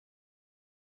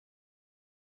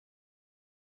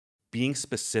being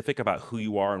specific about who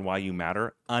you are and why you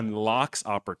matter unlocks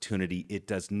opportunity. It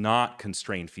does not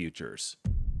constrain futures.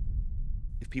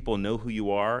 If people know who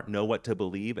you are, know what to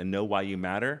believe, and know why you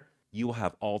matter, you will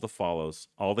have all the follows,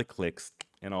 all the clicks,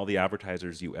 and all the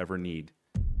advertisers you ever need.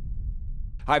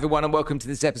 Hi everyone, and welcome to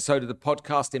this episode of the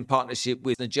podcast in partnership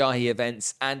with Najahi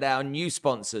Events and our new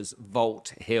sponsors,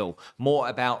 Vault Hill. More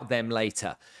about them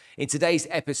later. In today's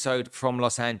episode from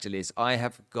Los Angeles, I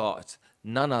have got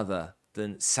none other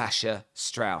than Sasha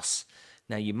Strauss.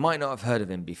 Now, you might not have heard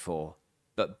of him before,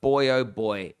 but boy, oh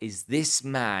boy, is this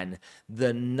man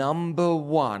the number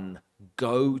one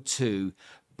go-to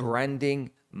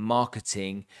branding,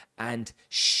 marketing, and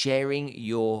sharing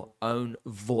your own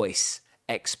voice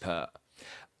expert.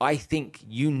 I think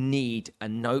you need a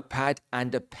notepad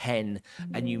and a pen,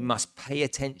 and you must pay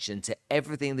attention to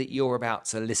everything that you're about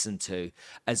to listen to,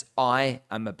 as I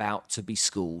am about to be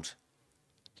schooled.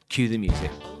 Cue the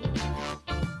music.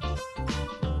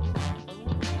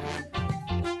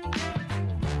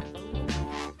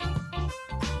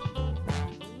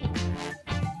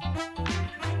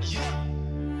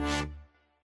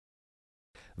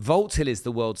 Vault Hill is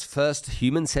the world's first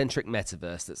human-centric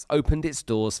metaverse that's opened its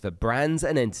doors for brands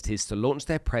and entities to launch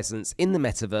their presence in the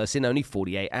metaverse in only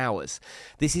 48 hours.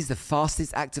 This is the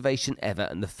fastest activation ever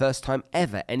and the first time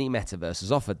ever any metaverse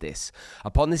has offered this.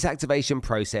 Upon this activation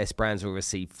process, brands will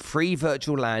receive free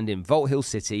virtual land in Vault Hill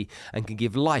City and can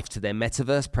give life to their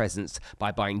metaverse presence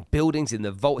by buying buildings in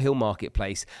the Vault Hill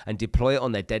marketplace and deploy it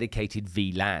on their dedicated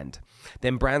VLAND.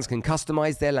 Then brands can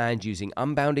customize their land using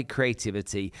unbounded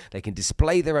creativity. They can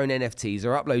display their own NFTs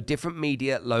or upload different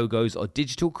media, logos, or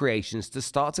digital creations to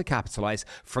start to capitalize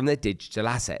from their digital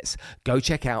assets. Go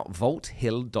check out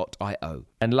vaulthill.io.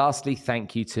 And lastly,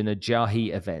 thank you to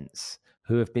Najahi Events,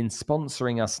 who have been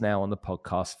sponsoring us now on the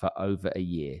podcast for over a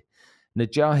year.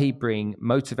 Najahi bring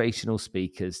motivational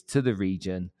speakers to the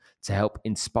region to help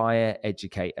inspire,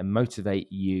 educate, and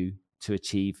motivate you to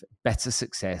achieve better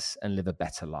success and live a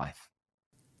better life.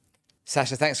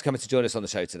 Sasha, thanks for coming to join us on the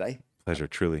show today. Pleasure,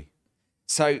 truly.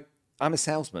 So I'm a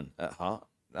salesman at heart.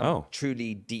 I'm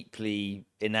truly deeply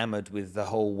enamored with the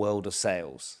whole world of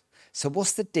sales. So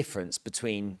what's the difference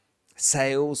between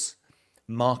sales,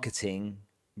 marketing,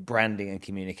 branding, and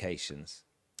communications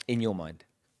in your mind?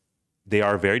 They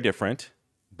are very different,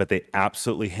 but they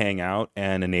absolutely hang out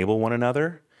and enable one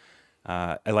another.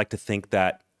 I like to think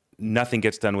that nothing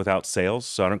gets done without sales.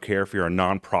 So I don't care if you're a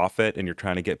nonprofit and you're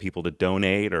trying to get people to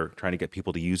donate or trying to get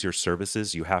people to use your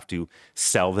services, you have to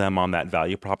sell them on that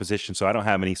value proposition. So I don't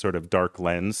have any sort of dark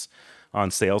lens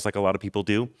on sales like a lot of people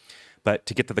do. But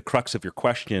to get to the crux of your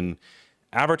question,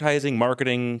 advertising,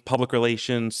 marketing, public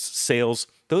relations, sales,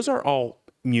 those are all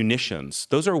munitions.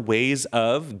 Those are ways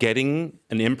of getting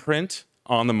an imprint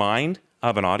on the mind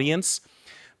of an audience.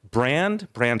 Brand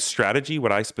strategy,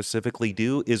 what I specifically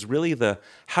do is really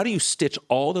how do you stitch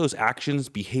all those actions,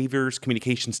 behaviors,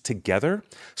 communications together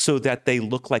so that they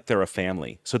look like they're a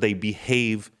family, so they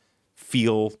behave,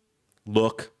 feel,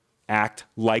 look, act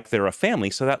like they're a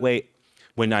family. So that way,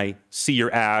 when I see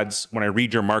your ads, when I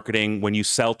read your marketing, when you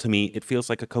sell to me, it feels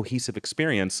like a cohesive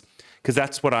experience because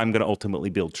that's what I'm going to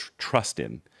ultimately build trust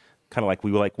in. Kind of like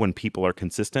we like when people are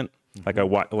consistent. Like I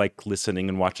like listening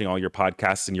and watching all your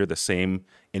podcasts and you're the same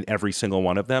in every single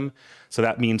one of them. So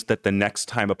that means that the next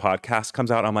time a podcast comes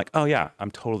out, I'm like, oh yeah,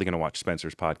 I'm totally going to watch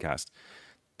Spencer's podcast.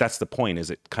 That's the point, is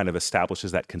it kind of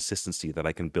establishes that consistency that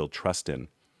I can build trust in.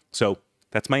 So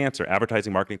that's my answer.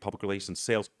 Advertising, marketing, public relations,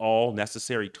 sales, all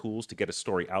necessary tools to get a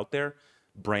story out there.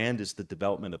 Brand is the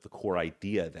development of the core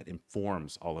idea that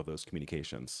informs all of those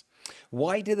communications.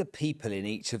 Why do the people in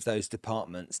each of those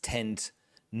departments tend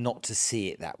not to see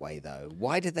it that way, though?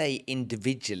 Why do they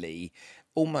individually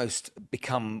almost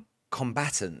become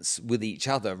combatants with each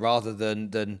other rather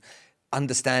than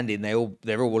understanding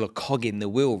they're all a cog in the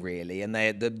wheel, really? And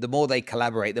the more they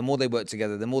collaborate, the more they work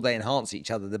together, the more they enhance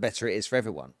each other, the better it is for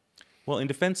everyone. Well, in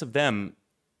defense of them,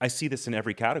 I see this in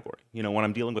every category. You know, when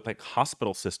I'm dealing with like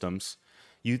hospital systems,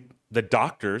 the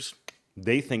doctors,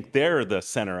 they think they're the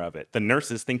center of it. The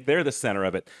nurses think they're the center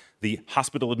of it. The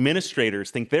hospital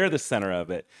administrators think they're the center of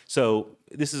it. So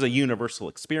this is a universal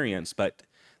experience, but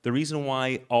the reason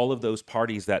why all of those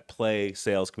parties that play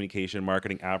sales, communication,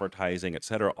 marketing, advertising, et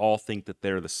cetera, all think that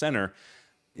they're the center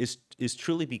is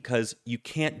truly because you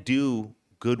can't do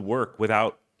good work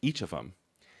without each of them.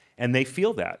 And they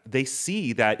feel that. They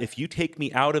see that if you take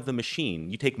me out of the machine,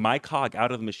 you take my cog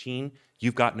out of the machine,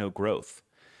 you've got no growth.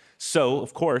 So,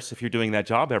 of course, if you're doing that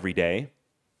job every day,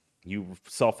 you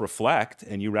self-reflect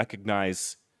and you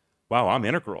recognize, wow, I'm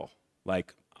integral.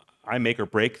 Like, I make or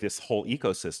break this whole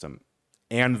ecosystem.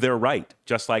 And they're right.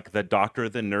 Just like the doctor,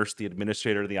 the nurse, the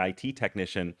administrator, the IT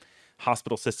technician,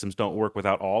 hospital systems don't work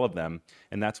without all of them.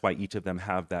 And that's why each of them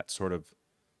have that sort of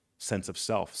sense of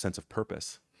self, sense of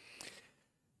purpose.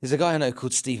 There's a guy I know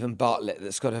called Stephen Bartlett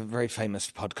that's got a very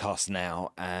famous podcast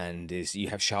now, and you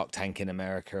have Shark Tank in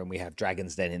America and we have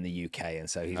Dragon's Den in the UK, and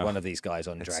so he's one of these guys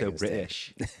on That's Dragon's so Den.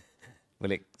 British.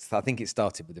 Well, I think it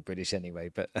started with the British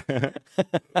anyway, but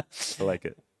I like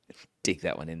it. dig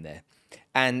that one in there.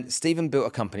 And Stephen built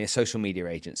a company, a social media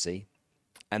agency,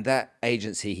 and that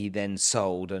agency he then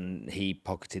sold, and he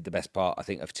pocketed the best part, I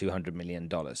think, of $200 million.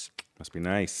 Must be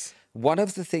nice. One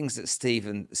of the things that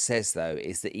Stephen says, though,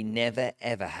 is that he never,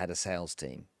 ever had a sales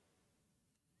team.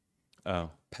 Oh.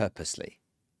 Purposely.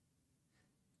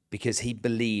 Because he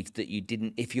believed that you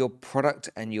didn't, if your product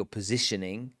and your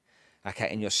positioning, okay,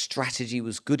 and your strategy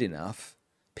was good enough,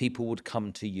 people would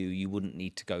come to you. You wouldn't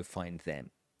need to go find them.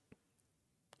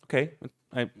 Okay.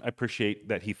 I appreciate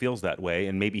that he feels that way,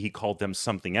 and maybe he called them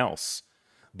something else.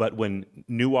 But when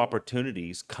new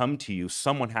opportunities come to you,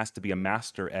 someone has to be a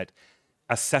master at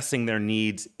assessing their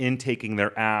needs, intaking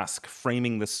their ask,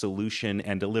 framing the solution,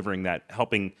 and delivering that,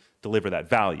 helping deliver that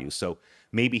value. So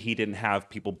maybe he didn't have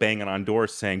people banging on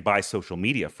doors saying, buy social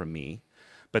media from me.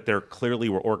 But there clearly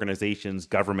were organizations,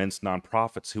 governments,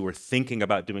 nonprofits who were thinking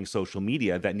about doing social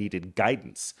media that needed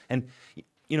guidance. And,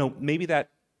 maybe that,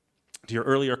 to your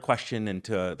earlier question and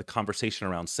to the conversation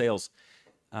around sales,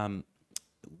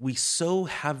 we so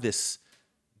have this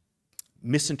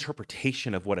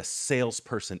misinterpretation of what a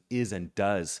salesperson is and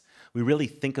does. We really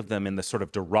think of them in the sort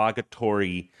of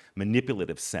derogatory,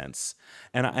 manipulative sense.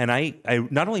 And I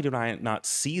not only do I not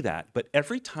see that, but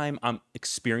every time I'm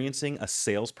experiencing a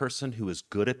salesperson who is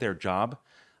good at their job,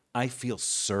 I feel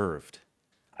served.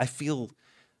 I feel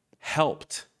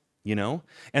helped,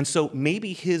 And so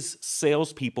maybe his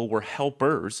salespeople were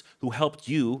helpers who helped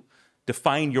you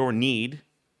define your need,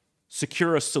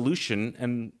 secure a solution,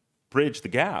 and bridge the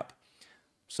gap.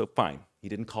 So fine, he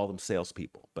didn't call them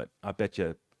salespeople, but I bet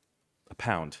you a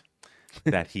pound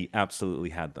that he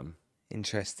absolutely had them.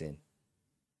 Interesting.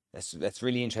 That's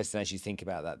really interesting as you think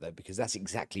about that, though, because that's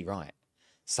exactly right.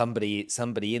 Somebody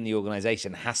in the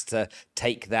organization has to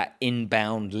take that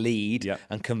inbound lead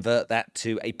and convert that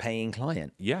to a paying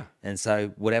client. Yeah. And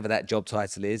so whatever that job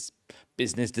title is,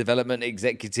 business development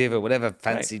executive or whatever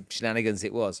fancy shenanigans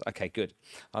it was. Okay, good.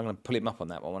 I'm going to pull him up on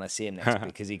that one when I see him next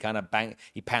because he kind of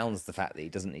he pounds the fact that he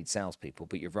doesn't need salespeople,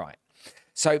 but you're right.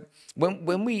 So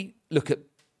when we look at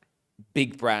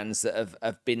big brands that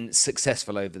have been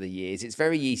successful over the years, it's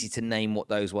very easy to name what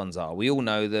those ones are. We all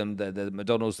know them, the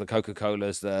McDonald's, the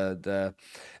Coca-Colas, the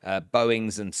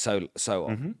Boeings, and so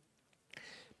on. Mm-hmm.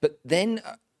 But then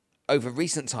over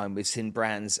recent time, we've seen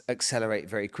brands accelerate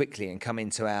very quickly and come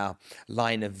into our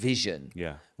line of vision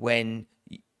when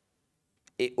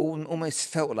it almost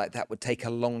felt like that would take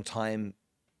a long time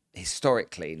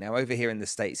historically. Now, over here in the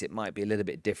States, it might be a little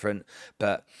bit different,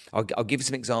 but I'll give you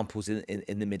some examples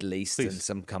in the Middle East. Please. And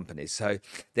some companies. So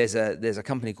there's a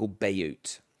company called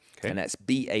Bayut, and that's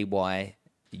Bayut,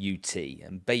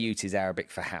 and Bayut is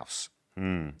Arabic for house,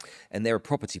 and they're a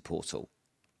property portal.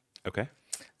 Okay.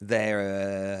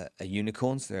 They're a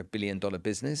unicorns. They're $1 billion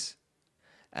business,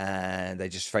 and they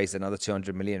just raised another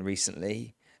 200 million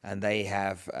recently. And they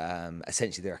have,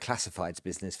 essentially, they're a classifieds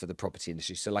business for the property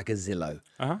industry. So like a Zillow,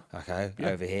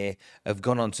 over here, have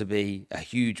gone on to be a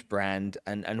huge brand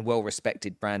and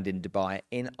well-respected brand in Dubai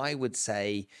in, I would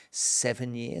say,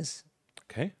 7 years.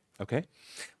 Okay.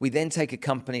 We then take a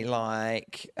company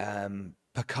like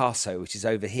Picasso, which is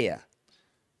over here.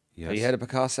 Yes. Have you heard of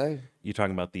Picasso? You're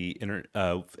talking about the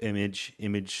image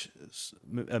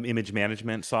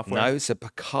management software? No, so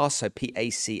Picasso,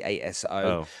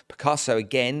 Pacaso. Picasso,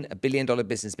 again, $1 billion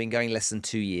business, been going less than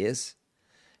 2 years.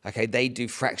 Okay, they do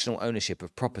fractional ownership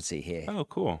of property here. Oh,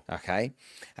 cool. Okay.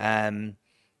 And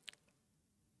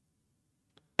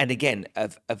again,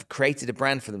 have created a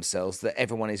brand for themselves that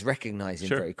everyone is recognizing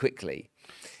very quickly.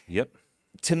 Yep.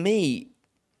 To me,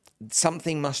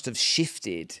 something must have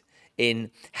shifted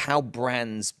in how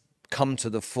brands come to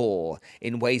the fore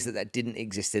in ways that didn't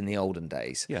exist in the olden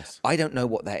days. Yes. I don't know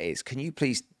what that is. Can you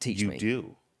please teach me? You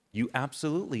do. You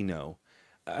absolutely know.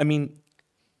 I mean,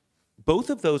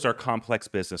 both of those are complex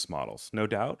business models, no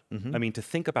doubt. Mm-hmm. I mean, to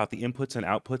think about the inputs and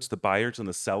outputs, the buyers and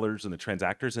the sellers and the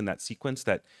transactors in that sequence,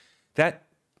 that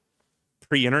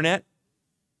pre-internet,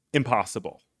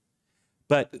 impossible.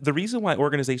 But the reason why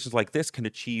organizations like this can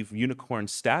achieve unicorn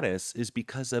status is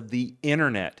because of the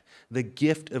internet, the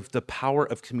gift of the power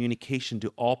of communication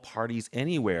to all parties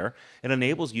anywhere. It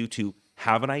enables you to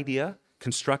have an idea,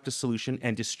 construct a solution,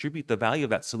 and distribute the value of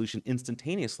that solution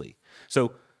instantaneously.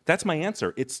 So That's my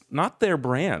answer. It's not their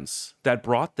brands that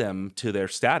brought them to their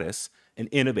status. An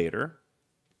innovator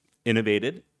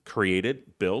innovated,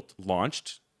 created, built,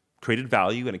 launched, created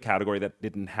value in a category that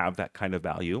didn't have that kind of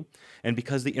value. And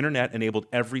because the internet enabled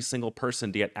every single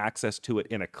person to get access to it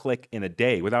in a click in a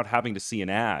day without having to see an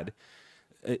ad,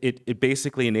 it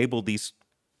basically enabled these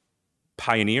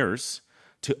pioneers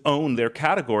to own their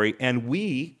category. And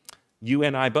we, you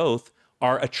and I both,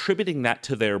 are attributing that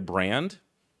to their brand.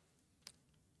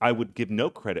 I would give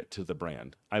no credit to the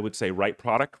brand. I would say right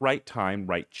product, right time,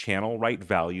 right channel, right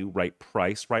value, right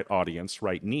price, right audience,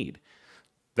 right need.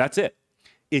 That's it.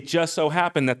 It just so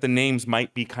happened that the names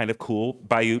might be kind of cool.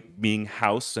 Bayut being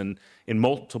house, and in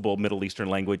multiple Middle Eastern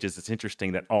languages, it's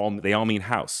interesting that they all mean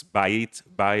house.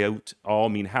 Bayut, all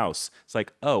mean house. It's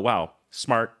like, oh, wow,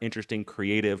 smart, interesting,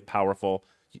 creative, powerful,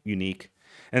 unique.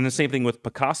 And the same thing with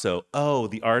Picasso. Oh,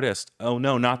 the artist. Oh,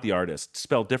 no, not the artist.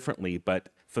 Spelled differently, but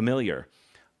familiar.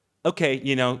 Okay,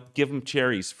 give them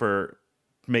cherries for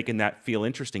making that feel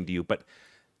interesting to you. But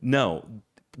no,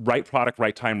 right product,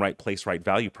 right time, right place, right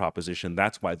value proposition,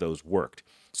 that's why those worked.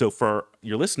 So for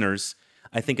your listeners,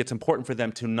 I think it's important for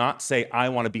them to not say, I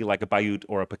want to be like a Bayut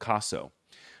or a Picasso.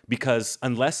 Because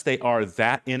unless they are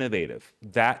that innovative,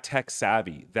 that tech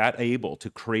savvy, that able to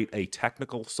create a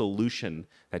technical solution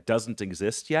that doesn't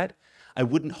exist yet, I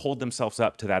wouldn't hold themselves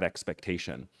up to that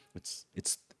expectation.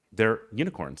 They're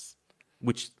unicorns,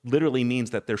 which literally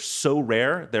means that they're so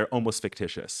rare, they're almost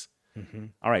fictitious. Mm-hmm.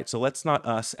 All right, so let's not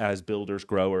us as builders,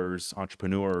 growers,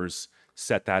 entrepreneurs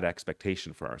set that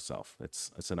expectation for ourselves.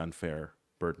 It's an unfair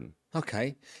burden.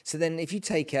 Okay, so then if you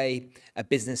take a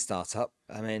business startup,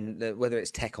 I mean, whether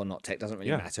it's tech or not tech doesn't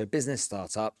really matter. A business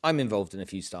startup, I'm involved in a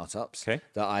few startups that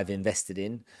I've invested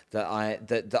in, that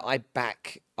I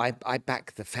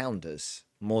back the founders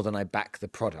more than I back the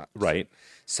product. Right.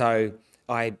 So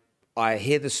I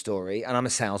hear the story, and I'm a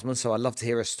salesman, so I love to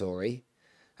hear a story.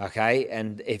 Okay,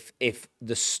 and if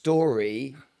the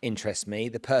story interests me,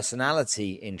 the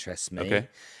personality interests me,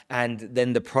 and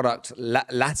then the product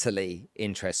latterly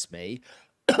interests me,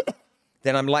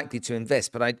 then I'm likely to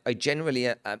invest. But I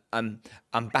generally I'm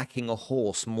backing a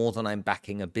horse more than I'm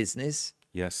backing a business.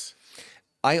 Yes.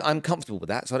 I'm comfortable with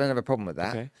that, so I don't have a problem with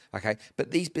that. Okay.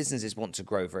 But these businesses want to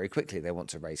grow very quickly. They want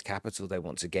to raise capital. They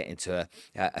want to get into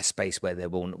a space where they're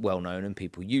well known and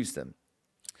people use them.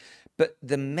 But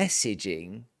the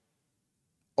messaging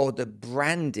or the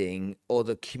branding or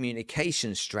the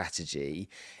communication strategy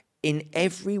in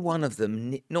every one of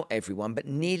them, not everyone, but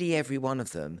nearly every one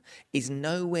of them, is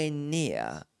nowhere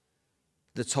near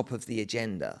the top of the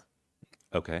agenda.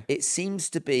 Okay. It seems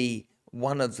to be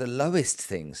one of the lowest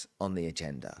things on the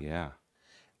agenda. Yeah.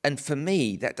 And for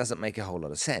me, that doesn't make a whole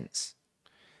lot of sense.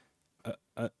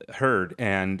 Heard.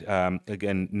 And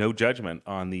again, no judgment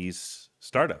on these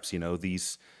startups.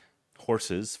 These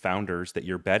horses, founders that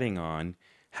you're betting on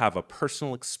have a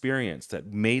personal experience that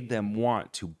made them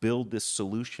want to build this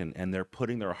solution, and they're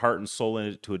putting their heart and soul in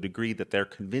it to a degree that they're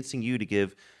convincing you to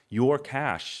give your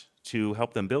cash to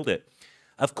help them build it.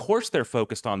 Of course, they're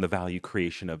focused on the value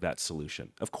creation of that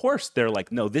solution. Of course, they're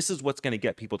like, no, this is what's going to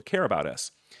get people to care about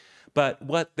us. But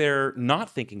what they're not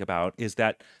thinking about is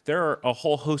that there are a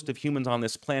whole host of humans on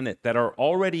this planet that are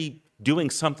already doing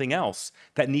something else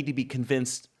that need to be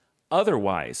convinced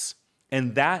otherwise.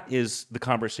 And that is the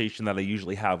conversation that I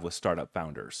usually have with startup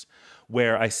founders,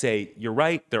 where I say, you're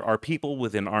right, there are people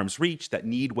within arm's reach that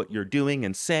need what you're doing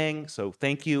and saying, so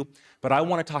thank you. But I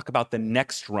want to talk about the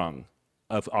next rung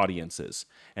of audiences.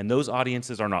 And those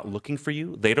audiences are not looking for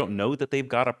you. They don't know that they've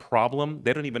got a problem.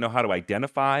 They don't even know how to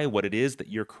identify what it is that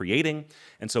you're creating.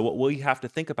 And so what we have to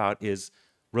think about is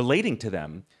relating to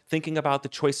them, thinking about the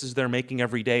choices they're making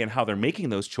every day and how they're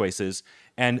making those choices,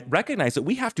 and recognize that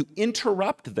we have to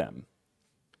interrupt them.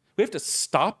 We have to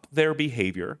stop their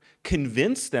behavior,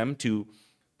 convince them to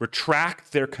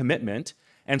retract their commitment,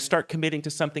 and start committing to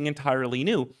something entirely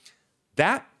new.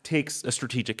 That takes a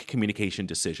strategic communication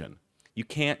decision. You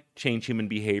can't change human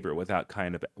behavior without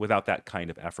that kind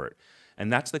of effort.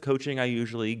 And that's the coaching I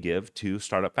usually give to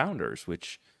startup founders,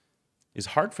 which is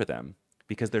hard for them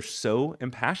because they're so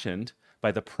impassioned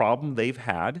by the problem they've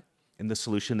had and the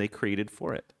solution they created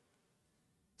for it.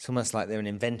 It's almost like they're an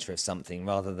inventor of something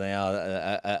rather than they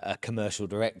are a commercial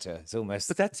director. It's almost...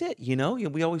 But that's it, you know?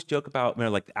 We always joke about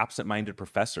like the absent-minded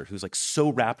professor who's like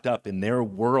so wrapped up in their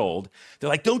world. They're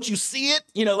like, don't you see it?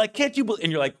 Like, can't you believe?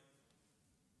 And you're like,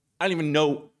 I don't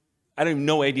even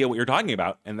know idea what you're talking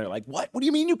about. And they're like, what? What do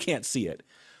you mean you can't see it?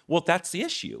 Well, that's the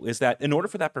issue, is that in order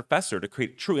for that professor to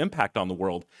create true impact on the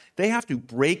world, they have to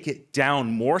break it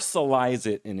down, morselize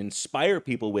it, and inspire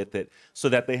people with it so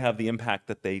that they have the impact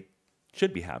that they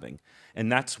should be having.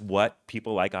 And that's what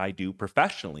people like I do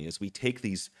professionally, is we take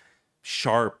these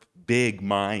sharp, big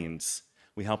minds,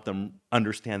 we help them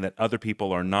understand that other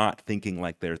people are not thinking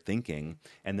like they're thinking,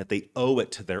 and that they owe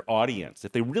it to their audience.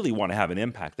 If they really want to have an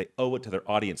impact, they owe it to their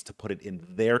audience to put it in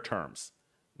their terms,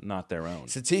 not their own.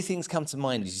 So two things come to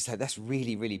mind as you say. That's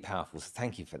really, really powerful. So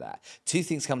thank you for that. Two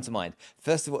things come to mind.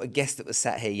 First of all, a guest that was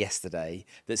sat here yesterday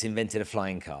that's invented a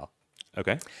flying car.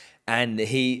 Okay. And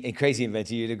a crazy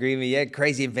inventor, you'd agree with me, yeah?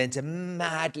 Crazy inventor,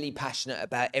 madly passionate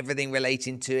about everything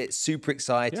relating to it, super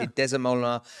excited, Yeah.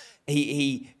 Desmona.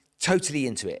 He totally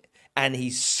into it, and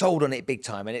he's sold on it big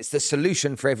time, and it's the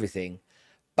solution for everything.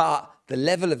 But the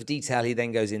level of detail he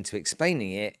then goes into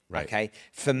explaining it, Right. okay,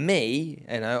 for me,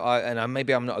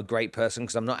 maybe I'm not a great person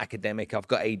because I'm not academic, I've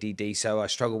got ADD, so I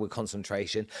struggle with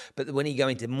concentration. But when you go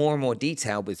into more and more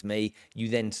detail with me, you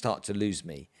then start to lose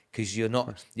me, because you're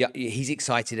not. Yeah, he's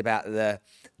excited about the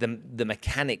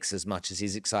mechanics as much as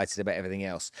he's excited about everything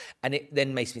else, and it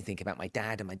then makes me think about my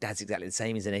dad. And my dad's exactly the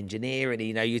same. He's an engineer, and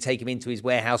you take him into his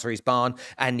warehouse or his barn,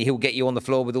 and he'll get you on the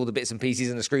floor with all the bits and pieces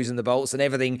and the screws and the bolts, and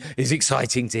everything is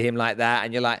exciting to him like that.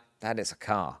 And you're like, Dad, it's a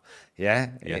car.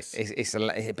 Yeah, Yes. It's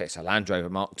a Land Rover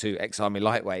Mark II ex-Army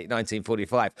lightweight,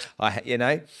 1945.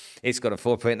 It's got a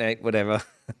 4.8 whatever.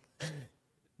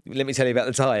 Let me tell you about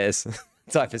the tires.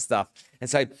 Type of stuff. And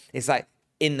so it's like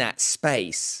in that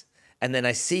space, and then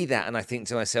I see that and I think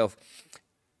to myself,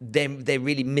 they're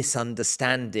really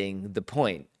misunderstanding the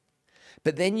point.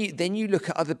 But then you look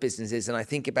at other businesses, and I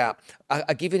think about,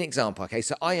 I'll give you an example. Okay,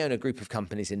 so I own a group of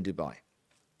companies in Dubai.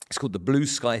 It's called the Blue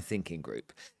Sky Thinking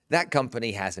Group. That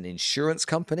company has an insurance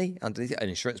company underneath it, an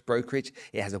insurance brokerage.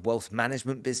 It has a wealth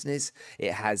management business.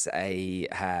 It has a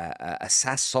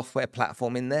SaaS software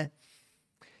platform in there.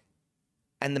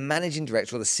 And the managing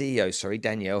director, or the CEO,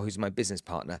 Danielle, who's my business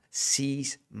partner,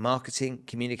 sees marketing,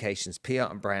 communications, PR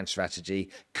and brand strategy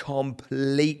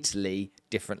completely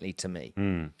differently to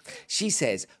me. She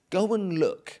says, go and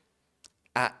look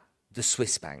at the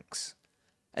Swiss banks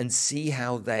and see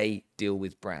how they deal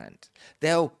with brand.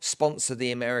 They'll sponsor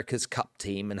the America's Cup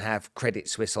team and have Credit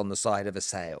Suisse on the side of a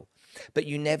sale. But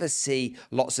you never see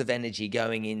lots of energy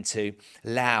going into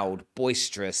loud,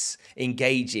 boisterous,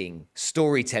 engaging,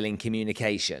 storytelling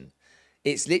communication.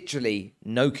 It's literally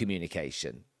no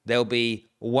communication. There'll be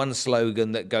one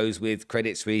slogan that goes with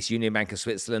Credit Suisse, Union Bank of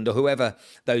Switzerland, or whoever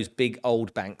those big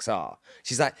old banks are.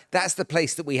 She's like, that's the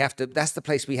place we have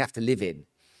to live in.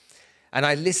 And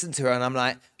I listen to her and I'm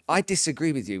like, I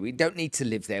disagree with you. We don't need to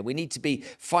live there. We need to be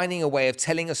finding a way of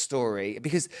telling a story,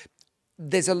 because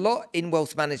there's a lot in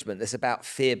wealth management that's about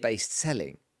fear-based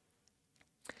selling.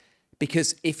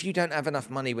 Because if you don't have enough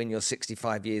money when you're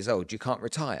 65 years old, you can't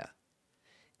retire.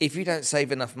 If you don't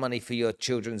save enough money for your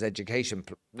children's education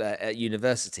at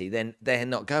university, then they're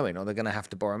not going, or they're going to have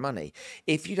to borrow money.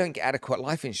 If you don't get adequate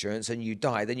life insurance and you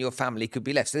die, then your family could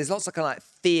be left. So there's lots of kind of like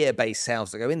fear-based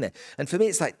sales that go in there. And for me,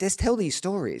 it's like, just tell these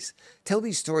stories. Tell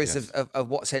these stories Yes. of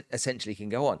what essentially can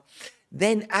go on.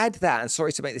 Then add that, and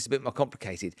sorry to make this a bit more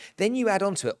complicated, then you add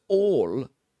onto it all,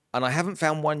 and I haven't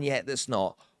found one yet that's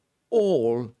not,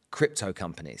 all crypto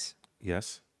companies.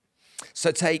 Yes.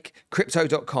 So take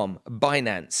Crypto.com,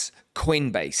 Binance,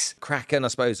 Coinbase, Kraken, I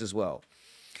suppose, as well.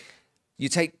 You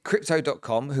take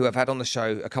Crypto.com, who I've had on the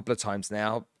show a couple of times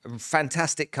now, a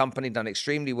fantastic company, done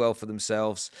extremely well for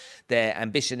themselves. Their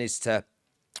ambition is to,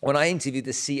 when I interviewed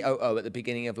the COO at the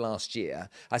beginning of last year,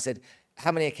 I said,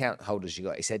 how many account holders you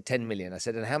got? He said 10 million. I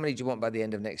said, and how many do you want by the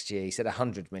end of next year? He said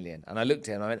 100 million. And I looked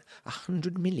at him and I went,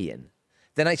 100 million?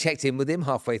 Then I checked in with him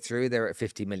halfway through, they're at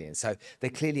 50 million. So they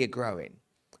clearly are growing.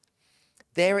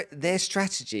 Their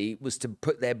strategy was to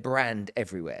put their brand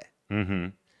everywhere. Mm-hmm.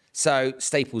 So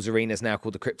Staples Arena is now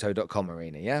called the Crypto.com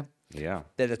Arena, yeah? Yeah.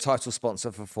 They're the title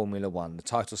sponsor for Formula One, the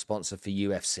title sponsor for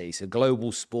UFC. So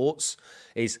global sports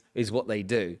is what they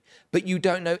do. But you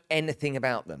don't know anything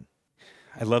about them.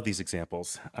 I love these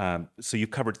examples. So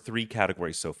you've covered 3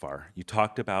 categories so far. You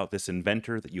talked about this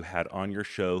inventor that you had on your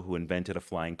show who invented a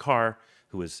flying car,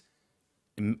 who was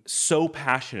so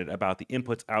passionate about the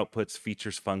inputs, outputs,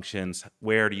 features, functions,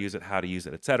 where to use it, how to use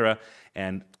it, etc.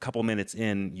 And a couple minutes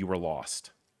in, you were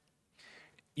lost.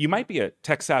 You might be a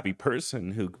tech-savvy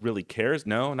person who really cares.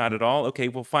 No, not at all. Okay,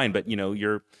 well, fine. But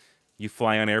you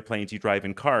fly on airplanes, you drive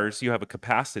in cars, you have a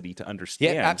capacity to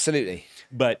understand. Yeah, absolutely.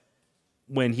 But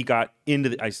when he got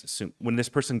into when this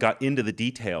person got into the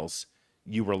details,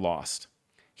 you were lost.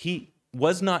 He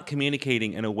was not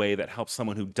communicating in a way that helps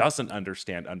someone who doesn't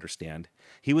understand.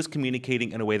 He was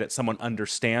communicating in a way that someone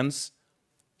understands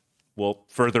will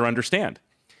further understand.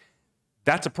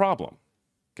 That's a problem.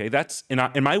 Okay, that's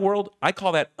in my world, I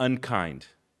call that unkind.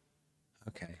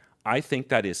 Okay. I think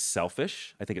that is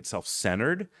selfish. I think it's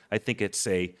self-centered. I think it's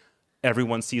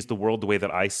everyone sees the world the way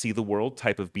that I see the world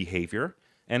type of behavior,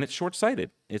 and it's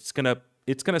short-sighted. It's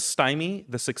gonna stymie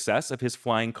the success of his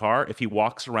flying car if he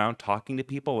walks around talking to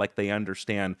people like they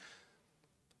understand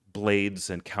blades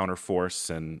and counterforce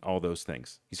and all those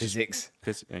things. Physics.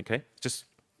 Okay,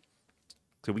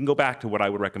 so we can go back to what I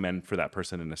would recommend for that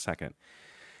person in a second.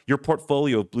 Your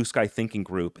portfolio of Blue Sky Thinking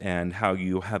Group and how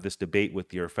you have this debate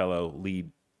with your fellow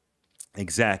lead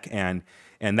exec, and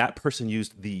that person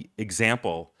used the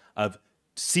example of,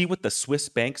 see what the Swiss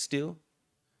banks do.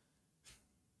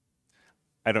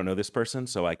 I don't know this person,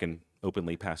 so I can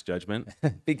openly pass judgment.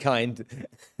 Be kind.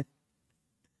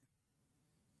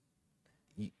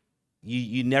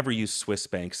 You never use Swiss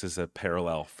banks as a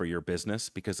parallel for your business,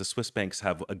 because the Swiss banks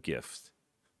have a gift.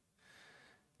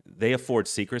 They afford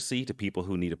secrecy to people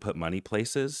who need to put money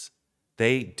places.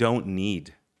 They don't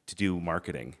need to do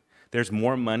marketing. There's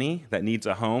more money that needs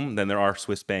a home than there are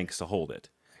Swiss banks to hold it.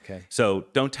 Okay. So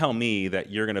don't tell me that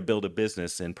you're going to build a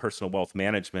business in personal wealth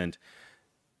management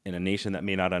in a nation that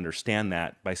may not understand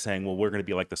that by saying, well, we're going to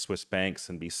be like the Swiss banks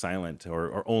and be silent,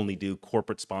 or only do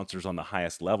corporate sponsors on the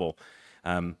highest level.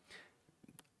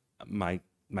 My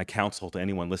counsel to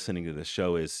anyone listening to this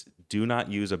show is, do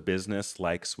not use a business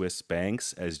like Swiss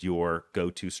banks as your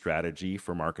go-to strategy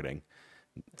for marketing.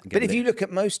 But if you look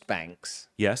at most banks,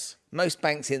 yes, most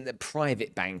banks in the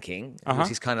private banking,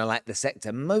 which is kind of like the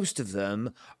sector, most of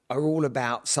them are all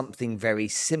about something very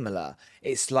similar.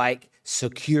 It's like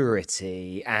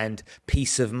security and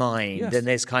peace of mind. Yes. And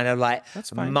there's kind of like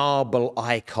marble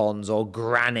icons or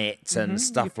granite and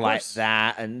stuff like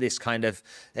that. And this kind of,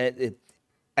 and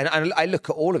I look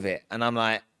at all of it and I'm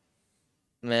like,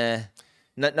 meh.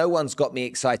 No one's got me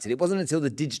excited. It wasn't until the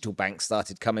digital banks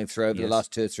started coming through over the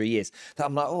last 2 or 3 years that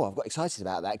I'm like, oh, I've got excited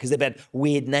about that, because they've had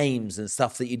weird names and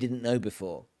stuff that you didn't know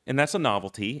before. And that's a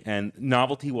novelty, and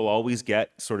novelty will always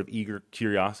get sort of eager,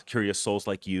 curious souls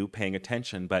like you paying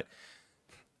attention. But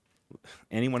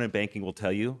anyone in banking will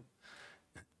tell you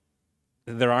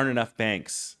there aren't enough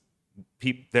banks.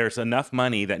 There's enough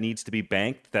money that needs to be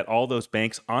banked that all those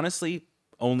banks honestly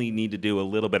only need to do a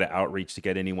little bit of outreach to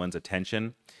get anyone's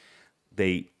attention.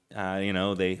 They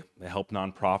help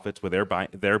nonprofits with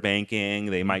their banking.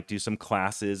 They might do some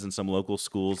classes in some local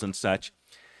schools and such.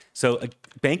 So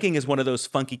banking is one of those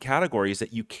funky categories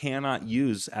that you cannot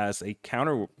use as a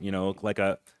counter, like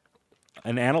an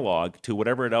analog to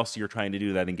whatever else you're trying to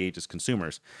do that engages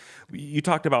consumers. You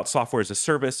talked about software as a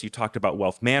service. You talked about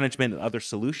wealth management and other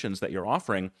solutions that you're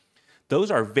offering.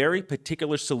 Those are very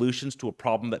particular solutions to a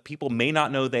problem that people may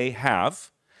not know they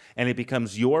have. And it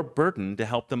becomes your burden to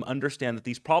help them understand that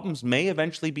these problems may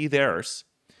eventually be theirs.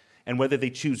 And whether they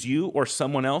choose you or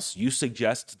someone else, you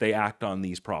suggest they act on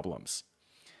these problems.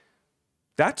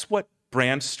 That's what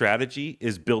brand strategy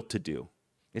is built to do.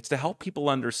 It's to help people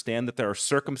understand that there are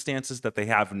circumstances that they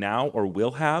have now or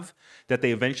will have that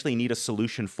they eventually need a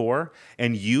solution for,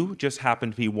 and you just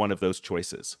happen to be one of those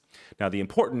choices. Now, the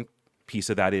important piece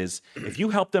of that is, if you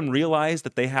help them realize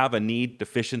that they have a need,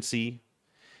 deficiency,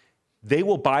 they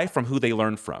will buy from who they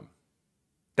learn from.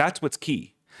 That's what's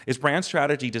key. Is brand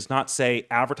strategy does not say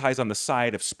advertise on the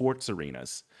side of sports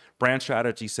arenas. Brand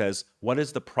strategy says, what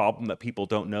is the problem that people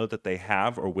don't know that they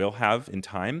have or will have in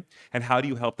time? And how do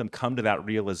you help them come to that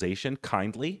realization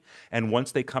kindly? And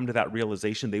once they come to that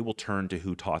realization, they will turn to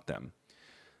who taught them.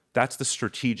 That's the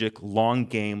strategic, long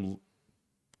game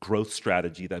growth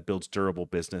strategy that builds durable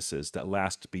businesses that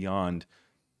last beyond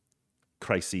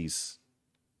crises,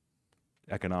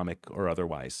 economic or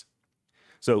otherwise.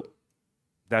 So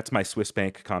that's my Swiss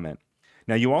bank comment.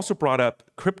 Now, you also brought up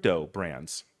crypto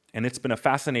brands, and it's been a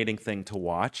fascinating thing to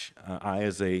watch. I,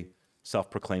 as a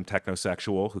self-proclaimed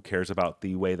technosexual who cares about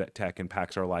the way that tech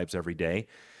impacts our lives every day,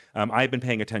 I've been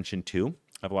paying attention too.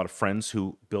 I have a lot of friends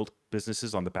who built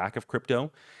businesses on the back of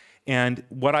crypto. And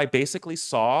what I basically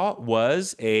saw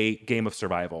was a game of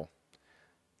survival,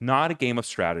 not a game of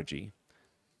strategy.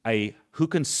 Who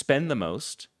can spend the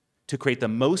most to create the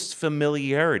most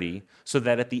familiarity so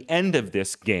that at the end of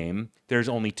this game, there's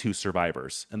only 2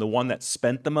 survivors. And the one that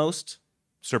spent the most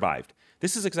survived.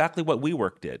 This is exactly what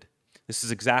WeWork did. This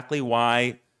is exactly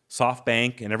why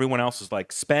SoftBank and everyone else was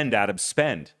like, spend, Adam,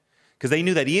 spend. Because they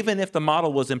knew that even if the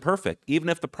model was imperfect, even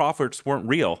if the profits weren't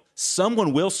real,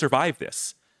 someone will survive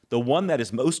this. The one that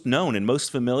is most known and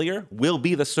most familiar will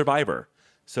be the survivor.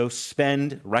 So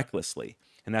spend recklessly.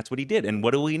 And that's what he did. And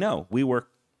what do we know? WeWork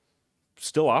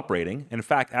still operating. And in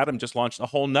fact, Adam just launched a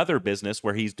whole nother business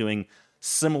where he's doing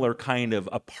similar kind of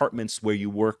apartments where you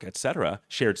work, etc.,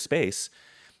 shared space.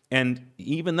 And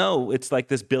even though it's like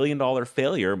this $1 billion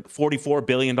failure, $44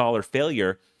 billion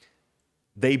failure,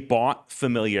 They bought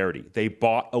familiarity. They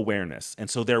bought awareness. And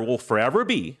so there will forever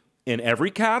be, in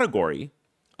every category,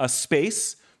 a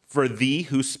space for thee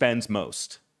who spends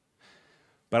most.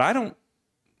 But I don't,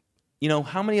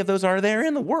 how many of those are there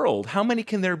in the world? How many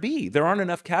can there be? There aren't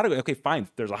enough categories. Okay, fine.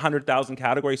 There's 100,000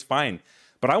 categories, fine.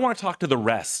 But I want to talk to the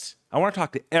rest. I want to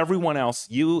talk to everyone else,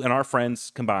 you and our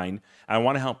friends combined. I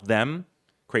want to help them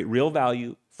create real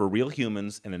value for real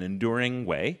humans in an enduring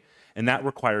way. And that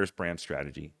requires brand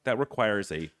strategy. That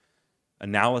requires a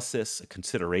analysis, a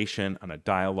consideration, and a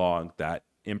dialogue that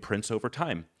imprints over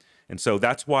time. And so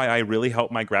that's why I really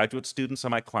help my graduate students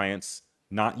and my clients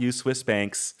not use Swiss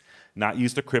banks, not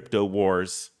use the crypto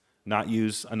wars, not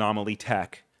use anomaly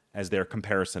tech as their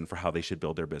comparison for how they should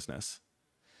build their business.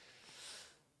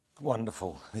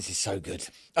 Wonderful. This is so good.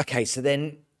 Okay, so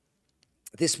then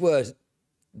this word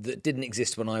that didn't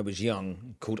exist when I was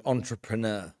young called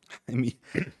entrepreneur.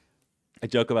 I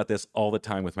joke about this all the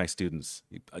time with my students.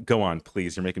 Go on,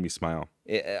 please. You're making me smile.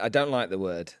 I don't like the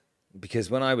word because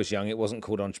when I was young, it wasn't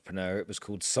called entrepreneur. It was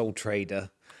called sole trader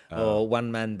or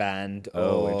one-man band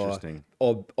interesting.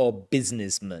 or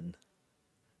businessman.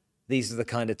 These are the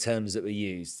kind of terms that were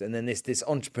used. And then this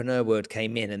entrepreneur word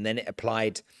came in, and then it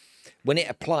applied. When it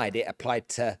applied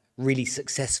to really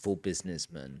successful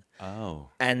businessmen. Oh.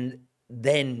 And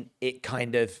then it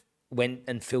kind of went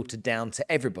and filtered down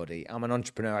to everybody. I'm an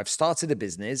entrepreneur. I've started a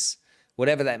business,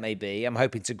 whatever that may be. I'm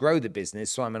hoping to grow the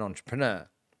business, so I'm an entrepreneur.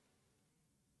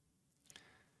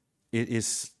 It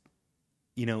is,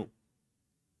 it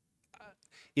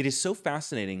is so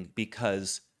fascinating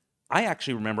because I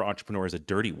actually remember entrepreneur as a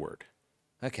dirty word.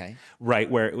 Okay. Right,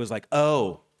 where it was like,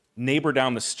 neighbor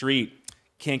down the street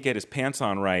can't get his pants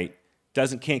on right,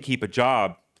 can't keep a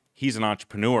job. He's an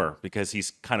entrepreneur because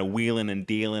he's kind of wheeling and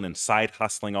dealing and side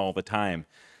hustling all the time.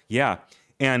 Yeah.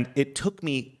 And it took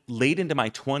me late into my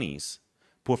 20s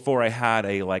before I had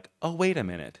wait a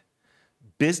minute.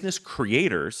 Business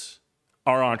creators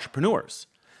are entrepreneurs.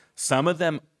 Some of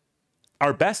them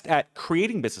are best at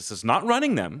creating businesses, not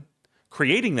running them,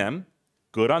 creating them,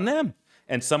 good on them.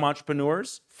 And some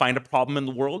entrepreneurs find a problem in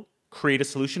the world, create a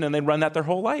solution, and they run that their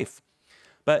whole life.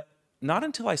 But not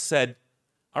until I said,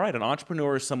 all right, an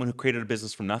entrepreneur is someone who created a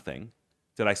business from nothing,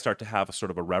 did I start to have a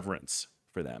sort of a reverence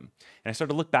for them. And I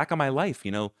started to look back on my life.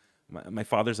 My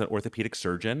father's an orthopedic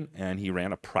surgeon, and he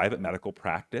ran a private medical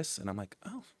practice. And I'm like,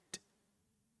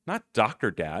 not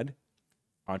doctor dad,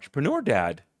 entrepreneur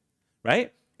dad,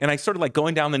 right? And I started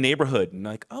going down the neighborhood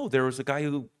and there was a guy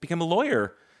who became a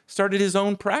lawyer, started his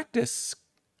own practice,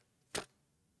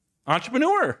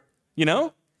 entrepreneur,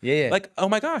 Yeah. oh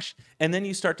my gosh. And then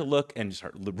you start to look and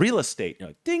start real estate,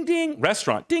 ding, ding,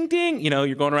 restaurant, ding, ding,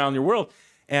 you're going around your world.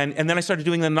 And then I started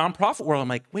doing the nonprofit world. I'm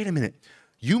like, wait a minute,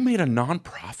 you made a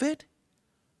nonprofit?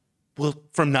 Well,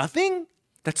 from nothing?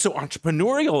 That's so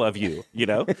entrepreneurial of you,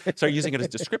 Start using it as a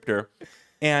descriptor.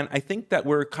 And I think that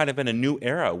we're kind of in a new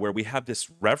era where we have this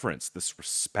reverence, this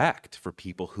respect for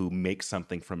people who make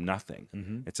something from nothing.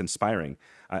 Mm-hmm. It's inspiring.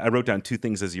 I wrote down two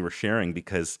things as you were sharing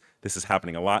because this is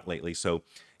happening a lot lately. So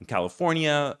in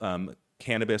California,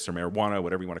 cannabis or marijuana,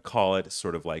 whatever you want to call it, is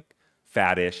sort of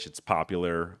faddish. It's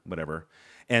popular, whatever.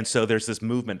 And so there's this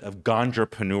movement of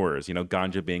ganjapreneurs,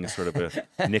 ganja being a sort of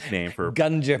a nickname for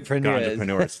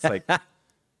ganjapreneurs. It's like,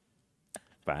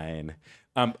 fine.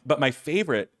 But my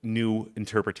favorite new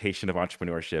interpretation of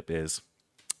entrepreneurship is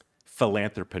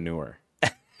philanthropreneur,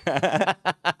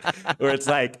 where it's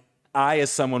I, as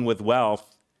someone with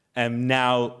wealth, am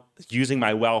now using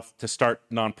my wealth to start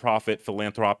nonprofit,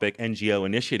 philanthropic, NGO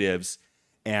initiatives,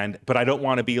 but I don't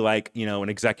want to be an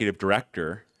executive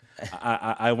director.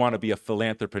 I want to be a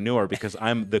philanthropreneur because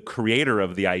I'm the creator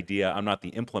of the idea. I'm not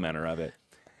the implementer of it.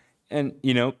 And,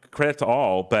 credit to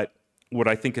all, but what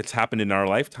I think has happened in our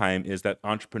lifetime is that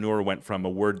entrepreneur went from a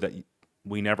word that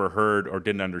we never heard or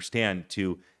didn't understand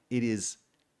to it is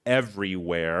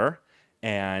everywhere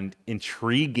and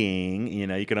intriguing.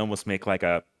 You can almost make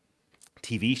a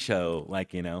TV show,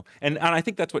 and I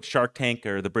think that's what Shark Tank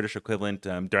or the British equivalent,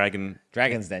 Dragon's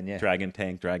Den, yeah.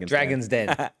 Dragon's Den.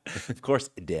 Of course,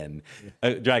 Den.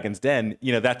 Dragon's Den,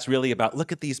 that's really about,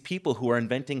 look at these people who are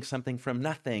inventing something from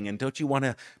nothing, and don't you want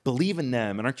to believe in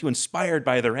them, and aren't you inspired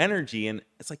by their energy? And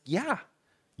it's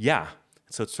yeah.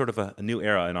 So it's sort of a new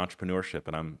era in entrepreneurship,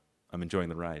 and I'm enjoying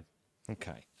the ride.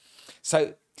 Okay.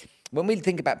 So when we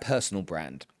think about personal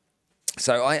brand,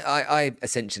 so I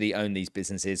essentially own these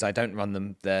businesses. I don't run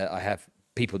them. I have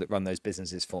people that run those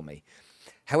businesses for me.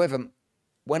 However,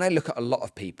 when I look at a lot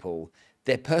of people,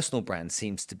 their personal brand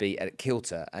seems to be at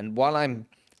kilter. And while I'm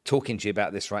talking to you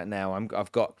about this right now,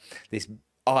 I've got this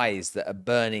eyes that are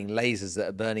burning, lasers that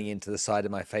are burning into the side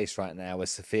of my face right now, with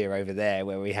Sophia over there,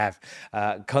 where we have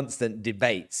constant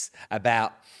debates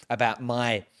about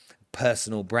my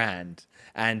personal brand.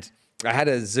 And I had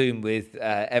a Zoom with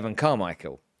Evan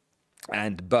Carmichael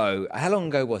and Bo. How long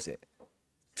ago was it?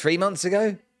 3 months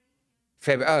ago?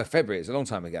 February. It's a long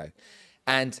time ago.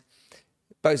 And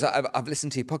Bo's like, I've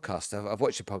listened to your podcast. I've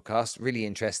watched your podcast. Really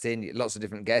interesting. Lots of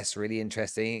different guests. Really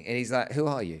interesting. And he's like, who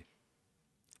are you?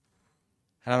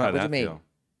 And I'm like, what do you mean?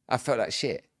 I felt like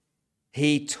shit.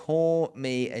 He tore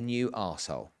me a new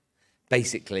arsehole,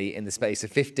 basically, in the space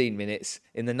of 15 minutes,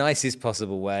 in the nicest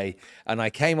possible way. And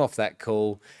I came off that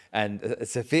call, and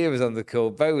Sophia was on the call,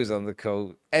 Bo was on the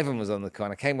call, Evan was on the call,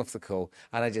 and I came off the call,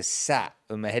 and I just sat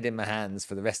with my head in my hands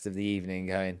for the rest of the evening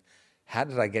going, how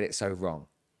did I get it so wrong?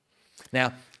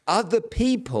 Now, other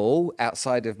people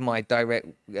outside of my direct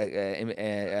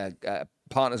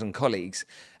partners and colleagues,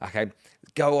 okay,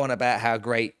 go on about how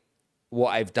great what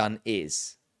I've done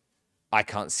is. I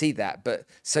can't see that. But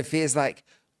Sophia's like,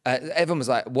 Evan was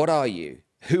like, what are you?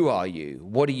 Who are you?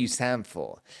 What do you stand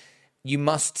for? You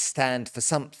must stand for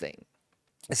something.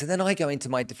 And so then I go into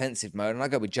my defensive mode, and I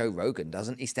go with Joe Rogan,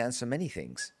 doesn't he? Stands for many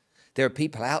things. There are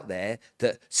people out there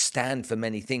that stand for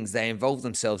many things. They involve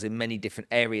themselves in many different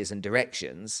areas and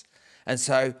directions. And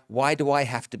so why do I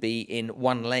have to be in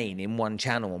one lane, in one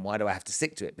channel, and why do I have to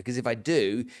stick to it? Because if I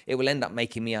do, it will end up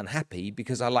making me unhappy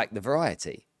because I like the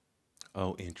variety.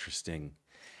 Oh, interesting.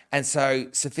 And so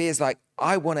Sophia's like,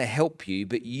 I want to help you,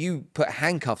 but you put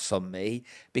handcuffs on me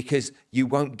because you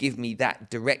won't give me that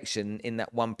direction in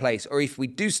that one place. Or if we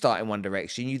do start in one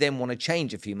direction, you then want to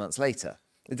change a few months later.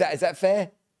 Is that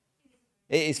fair?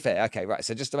 It is fair. Okay, right.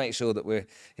 So just to make sure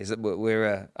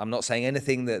that I'm not saying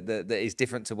anything that is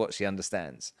different to what she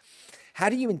understands. How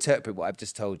do you interpret what I've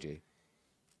just told you?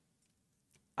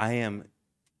 I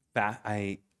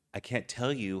can't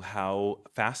tell you how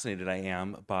fascinated I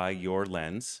am by your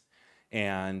lens,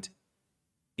 and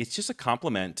it's just a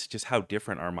compliment, just how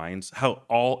different our minds, how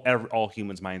all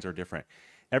humans' minds are different.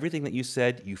 Everything that you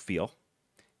said, you feel,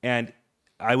 and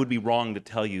I would be wrong to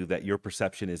tell you that your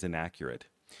perception is inaccurate.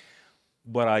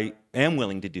 What I am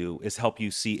willing to do is help you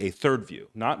see a third view,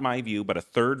 not my view, but a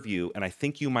third view. And I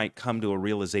think you might come to a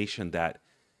realization that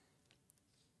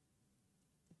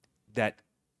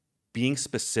being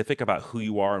specific about who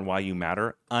you are and why you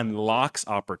matter unlocks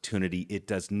opportunity. It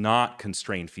does not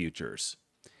constrain futures.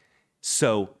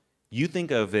 So you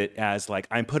think of it as like,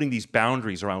 I'm putting these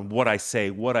boundaries around what I say,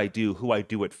 what I do, who I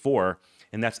do it for.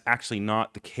 And that's actually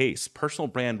not the case. Personal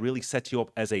brand really sets you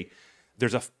up as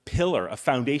there's a pillar, a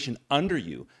foundation under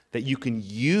you that you can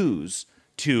use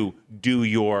to do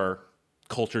your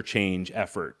culture change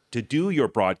effort, to do your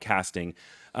broadcasting,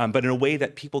 but in a way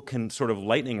that people can sort of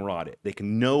lightning rod it. They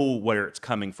can know where it's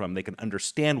coming from. They can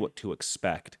understand what to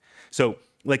expect. So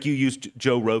like you used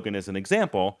Joe Rogan as an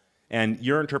example, and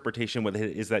your interpretation with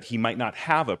it is that he might not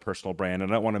have a personal brand.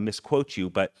 And I don't want to misquote you,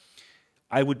 but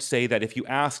I would say that if you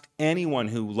asked anyone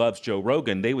who loves Joe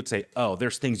Rogan, they would say, oh,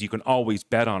 there's things you can always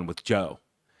bet on with Joe.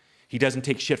 He doesn't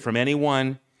take shit from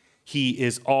anyone. He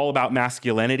is all about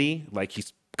masculinity. Like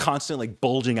he's constantly like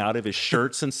bulging out of his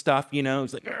shirts and stuff, you know?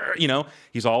 He's like, you know,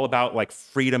 he's all about like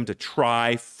freedom to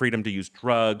try, freedom to use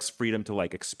drugs, freedom to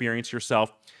like experience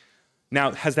yourself.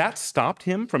 Now, has that stopped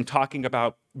him from talking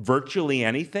about virtually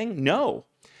anything? No.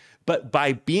 But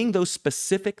by being those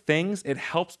specific things, it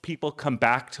helps people come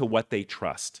back to what they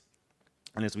trust.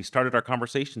 And as we started our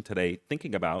conversation today,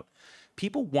 thinking about,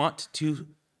 people want to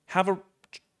have a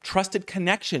trusted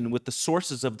connection with the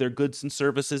sources of their goods and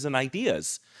services and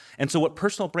ideas. And so what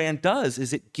personal brand does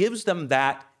is it gives them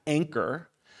that anchor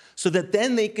so that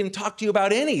then they can talk to you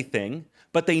about anything,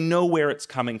 but they know where it's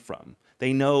coming from.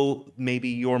 They know maybe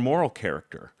your moral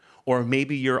character, or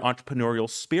maybe your entrepreneurial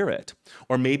spirit,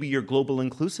 or maybe your global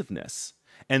inclusiveness.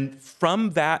 And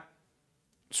from that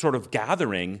sort of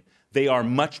gathering, they are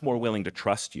much more willing to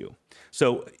trust you.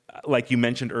 So like you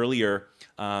mentioned earlier,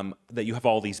 that you have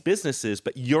all these businesses,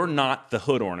 but you're not the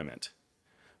hood ornament,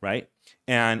 right?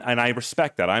 And I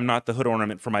respect that. I'm not the hood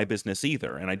ornament for my business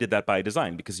either. And I did that by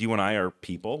design because you and I are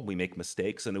people. We make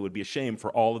mistakes, and it would be a shame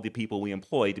for all of the people we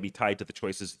employ to be tied to the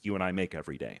choices you and I make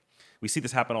every day. We see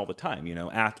this happen all the time, you know,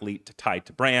 athlete tied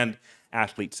to brand,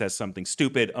 athlete says something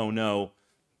stupid, oh no,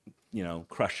 you know,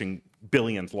 crushing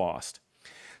billions lost.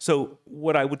 So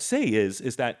what I would say is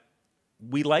that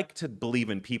we like to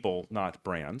believe in people, not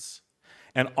brands.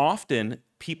 And often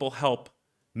people help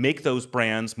make those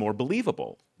brands more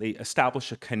believable. They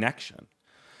establish a connection.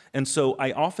 And so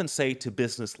I often say to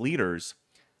business leaders,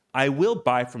 I will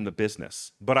buy from the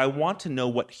business, but I want to know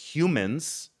what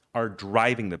humans are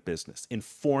driving the business,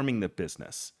 informing the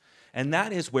business. And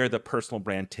that is where the personal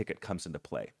brand ticket comes into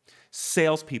play.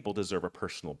 Salespeople deserve a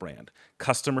personal brand.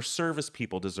 Customer service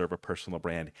people deserve a personal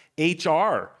brand.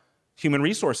 HR, human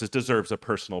resources, deserves a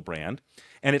personal brand.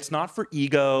 And it's not for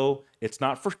ego. It's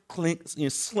not for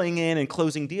slinging and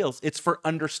closing deals. It's for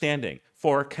understanding,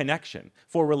 for connection,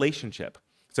 for relationship.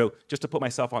 So just to put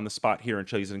myself on the spot here and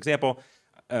show you an example,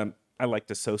 I like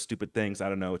to sew stupid things. I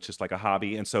don't know. It's just like a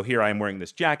hobby. And so here I am wearing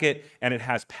this jacket, and it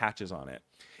has patches on it.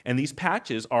 And these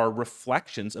patches are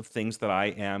reflections of things that I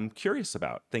am curious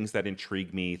about, things that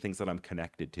intrigue me, things that I'm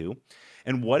connected to.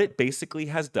 And what it basically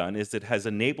has done is it has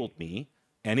enabled me,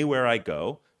 anywhere I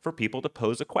go, for people to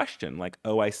pose a question like,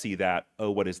 oh, I see that. Oh,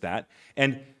 what is that?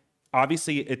 And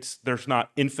obviously, there's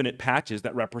not infinite patches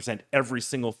that represent every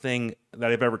single thing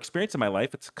that I've ever experienced in my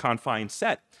life. It's a confined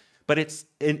set. But it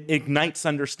ignites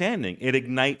understanding. It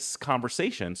ignites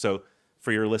conversation. So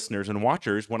for your listeners and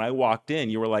watchers, when I walked in,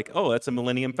 you were like, oh, that's a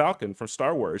Millennium Falcon from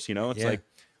Star Wars. It's like,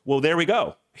 well, there we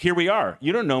go. Here we are.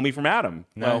 You don't know me from Adam.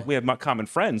 No. Well, we have common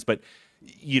friends, but,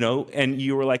 and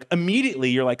you were like, immediately,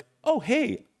 you're like, oh,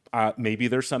 hey, maybe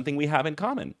there's something we have in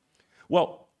common.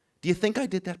 Well, do you think I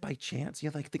did that by chance? You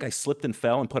think I slipped and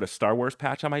fell and put a Star Wars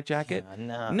patch on my jacket?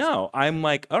 No, I'm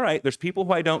like, all right, there's people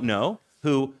who I don't know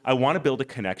who I want to build a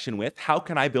connection with. How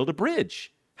can I build a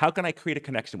bridge? How can I create a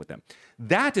connection with them?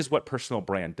 That is what personal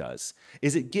brand does,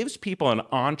 is it gives people an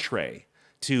entree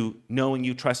to knowing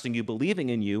you, trusting you, believing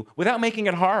in you without making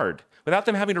it hard, without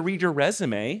them having to read your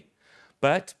resume,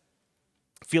 but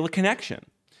feel a connection.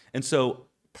 And so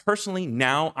personally,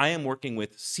 now I am working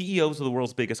with CEOs of the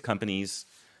world's biggest companies,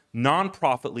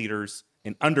 nonprofit leaders,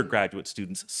 and undergraduate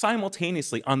students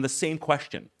simultaneously on the same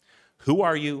question. Who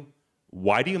are you?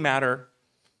 Why do you matter?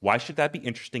 Why should that be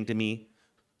interesting to me?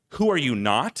 Who are you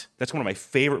not? That's one of my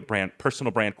favorite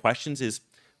personal brand questions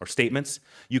or statements.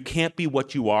 You can't be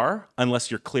what you are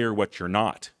unless you're clear what you're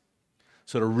not.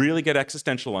 So to really get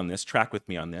existential on this, track with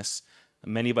me on this.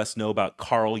 Many of us know about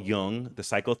Carl Jung, the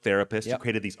psychotherapist who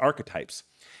created these archetypes.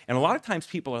 And a lot of times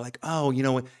people are like, oh,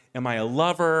 am I a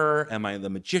lover? Am I the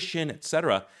magician,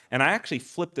 etc.? And I actually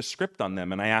flip the script on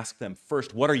them and I ask them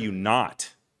first, what are you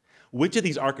not? Which of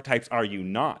these archetypes are you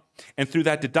not? And through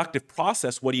that deductive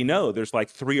process, what do you know? There's like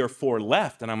 3 or 4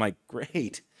 left. And I'm like,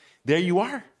 great, there you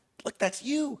are. Look, that's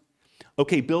you.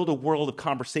 Okay, build a world of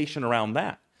conversation around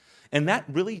that. And that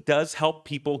really does help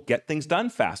people get things done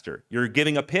faster. You're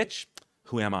giving a pitch,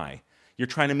 who am I? You're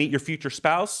trying to meet your future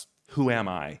spouse, who am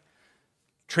I?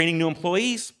 Training new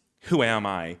employees, who am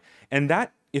I? And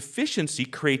that efficiency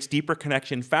creates deeper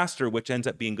connection faster, which ends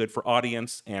up being good for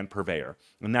audience and purveyor.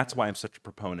 And that's why I'm such a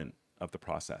proponent of the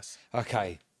process.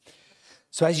 Okay.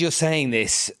 So as you're saying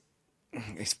this,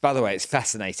 by the way, it's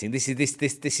fascinating. This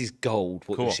is gold,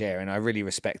 what you're sharing. I really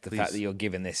respect the fact that you're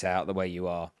giving this out the way you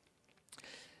are.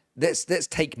 Let's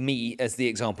take me as the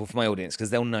example for my audience,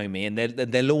 because they'll know me and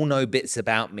they'll all know bits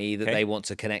about me that they want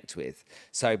to connect with.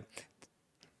 So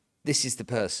this is the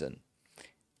person.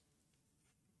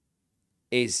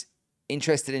 Is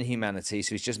interested in humanity,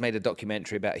 so he's just made a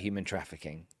documentary about human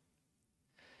trafficking.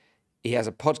 He has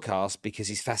a podcast because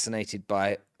he's fascinated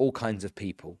by all kinds of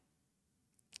people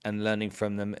and learning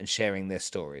from them and sharing their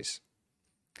stories.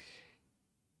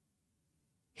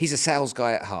 He's a sales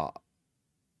guy at heart.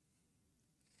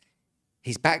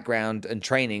 His background and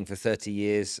training for 30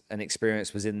 years and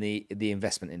experience was in the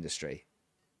investment industry.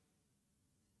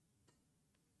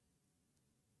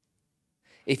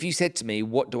 If you said to me,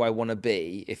 what do I want to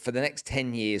be? If for the next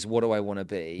 10 years, what do I want to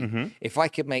be? Mm-hmm. If I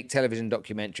could make television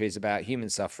documentaries about human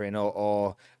suffering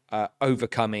or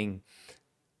overcoming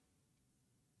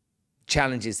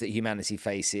challenges that humanity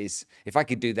faces, if I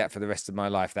could do that for the rest of my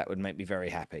life, that would make me very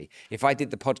happy. If I did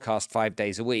the podcast 5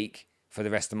 days a week for the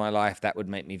rest of my life, that would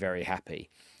make me very happy.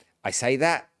 I say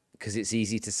that because it's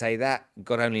easy to say that.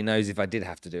 God only knows if I did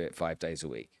have to do it 5 days a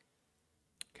week.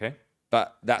 Okay.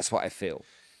 But that's what I feel.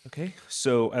 Okay,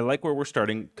 so I like where we're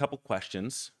starting. Couple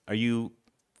questions. Are you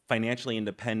financially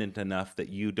independent enough that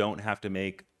you don't have to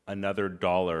make another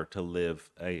dollar to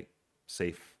live a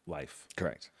safe life?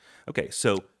 Correct. Okay,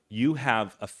 so you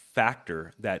have a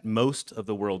factor that most of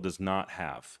the world does not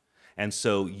have. And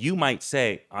so you might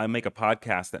say, I make a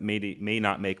podcast that may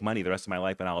not make money the rest of my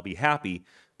life and I'll be happy,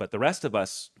 but the rest of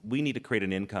us, we need to create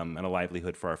an income and a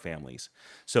livelihood for our families.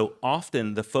 So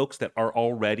often the folks that are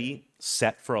already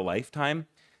set for a lifetime,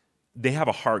 they have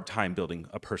a hard time building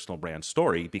a personal brand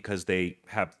story because they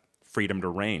have freedom to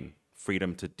reign,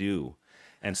 freedom to do.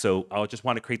 And so I just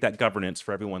want to create that governance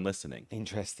for everyone listening.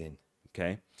 Interesting.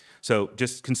 Okay. So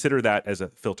just consider that as a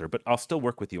filter, but I'll still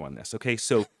work with you on this. Okay.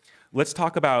 So let's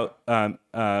talk about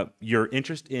your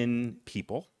interest in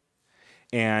people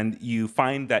And you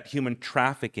find that human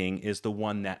trafficking is the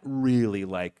one that really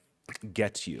like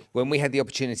gets you. When we had the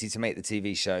opportunity to make the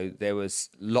TV show, there was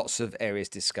lots of areas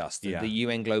discussed. Yeah. The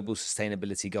UN Global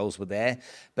Sustainability Goals were there,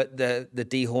 but the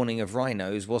dehorning of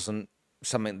rhinos wasn't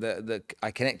something that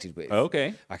I connected with.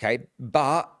 Okay. Okay.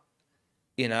 But,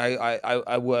 you know,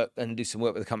 I work and do some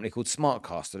work with a company called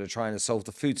Smartcast that are trying to solve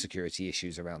the food security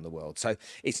issues around the world. So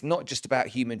it's not just about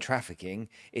human trafficking,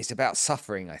 it's about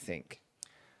suffering, I think.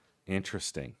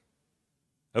 Interesting.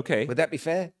 Okay. Would that be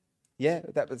fair? Yeah,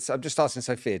 I'm just asking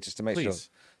Sophia just to make sure. Please.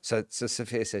 So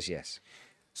Sophia says yes.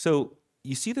 So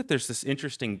you see that there's this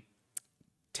interesting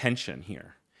tension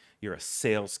here. You're a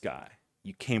sales guy.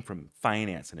 You came from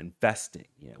finance and investing,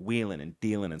 wheeling and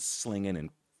dealing and slinging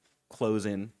and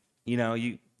closing.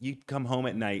 You come home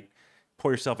at night,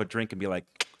 pour yourself a drink and be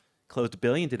like, closed $1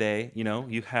 billion today.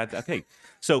 You had, okay.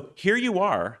 So here you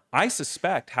are, I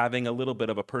suspect, having a little bit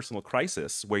of a personal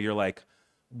crisis where you're like,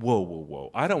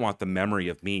 whoa. I don't want the memory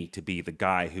of me to be the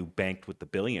guy who banked with the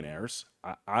billionaires.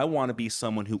 I want to be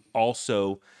someone who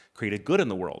also created good in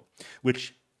the world,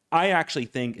 which I actually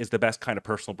think is the best kind of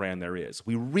personal brand there is.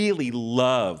 We really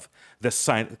love this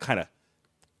kind of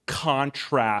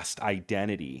contrast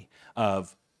identity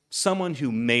of someone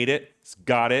who made it,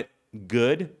 got it,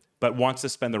 good, but wants to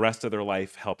spend the rest of their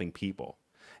life helping people.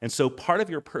 And so part of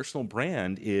your personal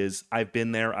brand is, I've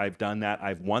been there, I've done that,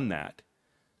 I've won that.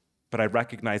 But I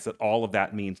recognize that all of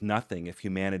that means nothing if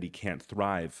humanity can't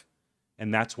thrive.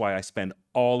 And that's why I spend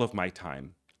all of my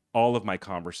time, all of my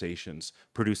conversations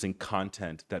producing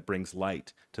content that brings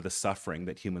light to the suffering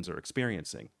that humans are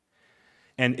experiencing.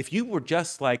 And if you were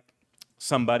just like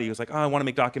somebody who's like, oh, I want to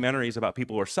make documentaries about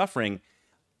people who are suffering,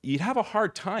 you'd have a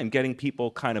hard time getting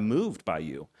people kind of moved by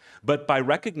you. But by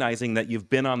recognizing that you've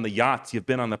been on the yachts, you've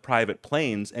been on the private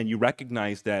planes, and you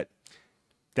recognize that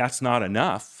that's not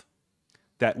enough,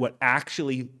 that what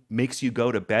actually makes you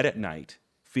go to bed at night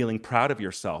feeling proud of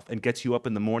yourself and gets you up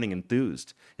in the morning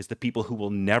enthused is the people who will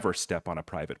never step on a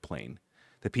private plane,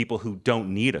 the people who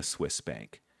don't need a Swiss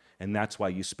bank. And that's why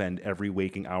you spend every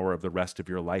waking hour of the rest of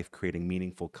your life creating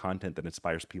meaningful content that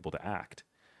inspires people to act.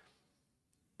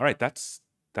 All right, that's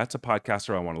a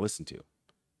podcaster I want to listen to.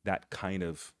 That kind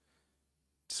of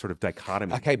sort of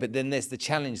dichotomy. Okay, but then there's the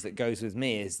challenge that goes with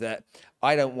me is that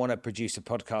I don't want to produce a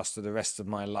podcast for the rest of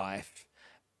my life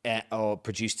or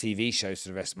produce TV shows for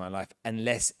the rest of my life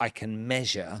unless I can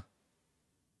measure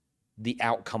the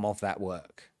outcome of that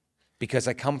work. Because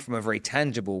I come from a very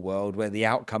tangible world where the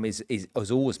outcome is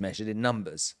always measured in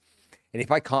numbers. And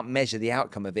if I can't measure the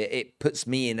outcome of it, it puts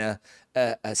me in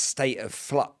a state of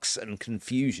flux and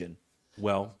confusion.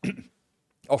 Well,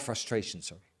 or frustration,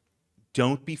 sorry.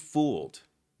 Don't be fooled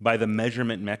by the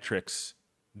measurement metrics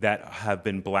that have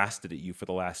been blasted at you for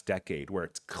the last decade, where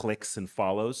it's clicks and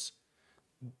follows.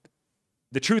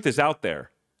 The truth is out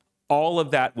there. All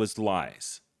of that was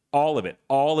lies. All of it.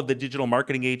 All of the digital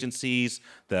marketing agencies,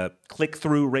 the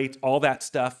click-through rates, all that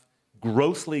stuff,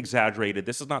 grossly exaggerated.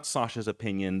 This is not Sasha's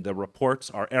opinion. The reports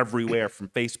are everywhere from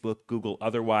Facebook, Google,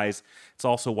 otherwise. It's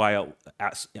also why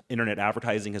internet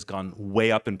advertising has gone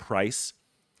way up in price.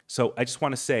 So I just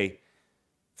want to say,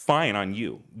 fine on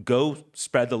you. Go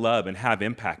spread the love and have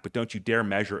impact, but don't you dare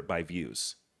measure it by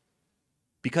views.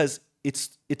 Because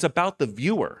it's about the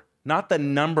viewer, not the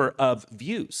number of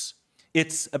views.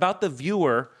 It's about the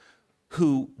viewer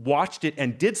who watched it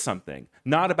and did something,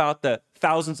 not about the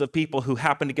thousands of people who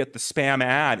happened to get the spam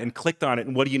ad and clicked on it,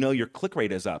 and what do you know, your click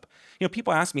rate is up.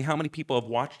 People ask me how many people have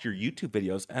watched your YouTube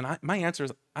videos, and my answer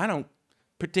is I don't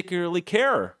particularly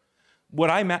care.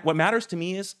 What matters to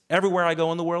me is everywhere I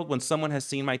go in the world, when someone has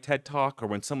seen my TED Talk or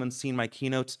when someone's seen my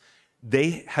keynotes,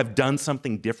 they have done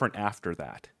something different after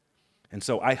that. And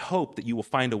so I hope that you will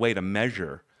find a way to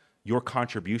measure your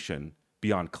contribution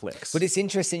beyond clicks. But it's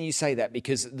interesting you say that,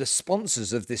 because the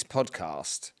sponsors of this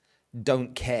podcast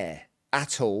don't care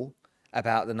at all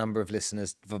about the number of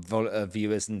listeners,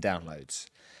 viewers and downloads.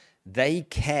 They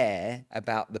care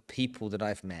about the people that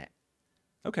I've met.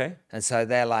 Okay. And so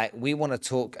they're like, we want to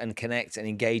talk and connect and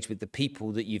engage with the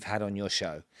people that you've had on your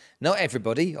show. Not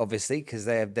everybody, obviously, because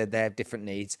they have different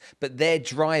needs, but their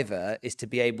driver is to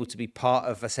be able to be part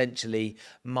of essentially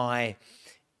my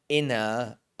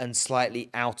inner and slightly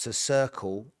outer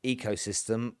circle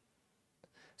ecosystem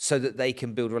so that they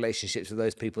can build relationships with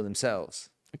those people themselves.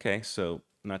 Okay, so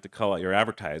not to call out your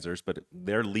advertisers, but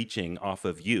they're leeching off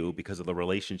of you because of the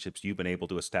relationships you've been able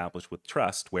to establish with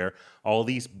trust, where all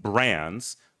these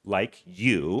brands like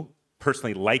you,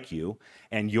 personally like you,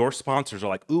 and your sponsors are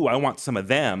like, ooh, I want some of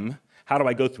them. How do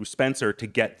I go through Spencer to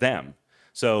get them?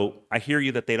 So I hear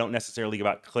you that they don't necessarily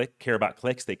care about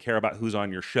clicks. They care about who's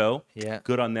on your show. Yeah.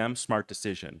 Good on them. Smart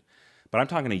decision. but I'm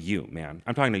talking to you, man.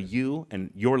 I'm talking to you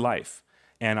and your life.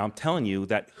 And I'm telling you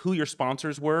that who your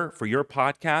sponsors were for your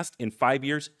podcast in 5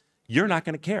 years, you're not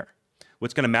going to care.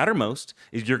 What's going to matter most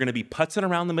is you're going to be putzing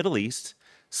around the Middle East.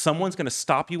 Someone's going to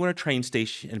stop you in a train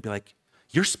station and be like,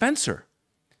 "You're Spencer.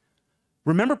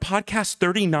 Remember podcast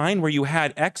 39 where you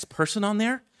had X person on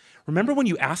there? Remember when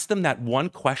you asked them that one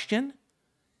question?"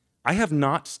 I have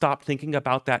not stopped thinking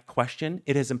about that question.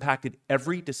 It has impacted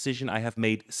every decision I have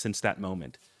made since that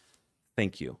moment.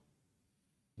 Thank you.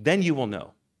 Then you will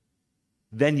know.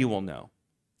 Then you will know.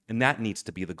 And that needs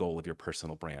to be the goal of your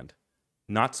personal brand.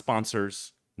 Not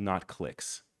sponsors, not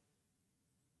clicks.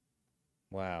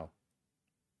 Wow.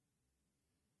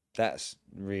 That's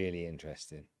really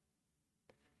interesting.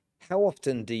 How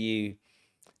often do you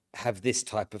have this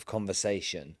type of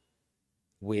conversation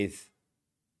with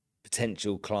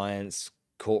potential clients,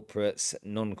 corporates,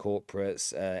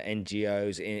 non-corporates,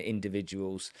 NGOs,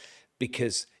 individuals,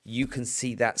 because you can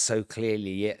see that so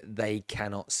clearly, yet they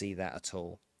cannot see that at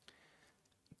all?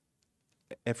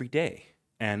 Every day.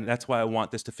 And that's why I want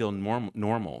this to feel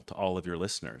normal to all of your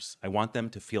listeners. I want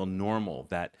them to feel normal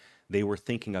that they were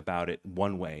thinking about it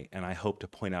one way, and I hope to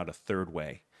point out a third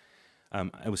way.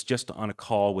 I was just on a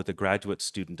call with a graduate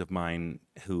student of mine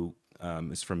who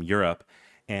is from Europe.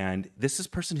 And this is a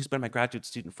person who's been my graduate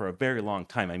student for a very long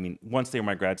time. I mean, once they were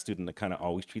my grad student, I kind of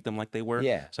always treat them like they were.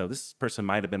 Yeah. So this person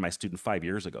might have been my student 5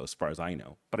 years ago, as far as I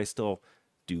know. But I still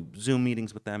do Zoom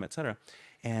meetings with them, et cetera.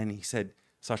 And he said,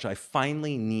 "Sasha, I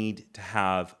finally need to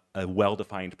have a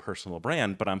well-defined personal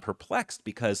brand, but I'm perplexed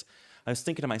because I was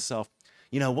thinking to myself,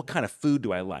 what kind of food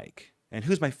do I like? And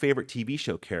who's my favorite TV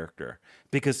show character?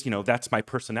 Because, that's my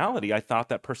personality. I thought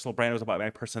that personal brand was about my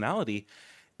personality.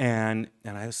 And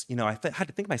I was, had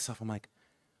to think to myself, I'm like,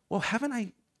 well, haven't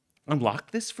I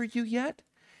unlocked this for you yet?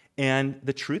 And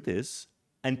the truth is,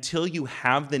 until you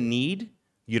have the need,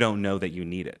 you don't know that you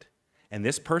need it. And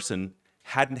this person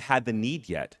hadn't had the need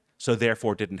yet, so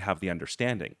therefore didn't have the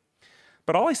understanding.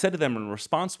 But all I said to them in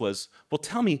response was, well,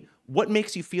 tell me, what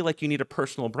makes you feel like you need a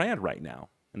personal brand right now?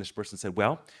 And this person said,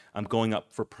 well, I'm going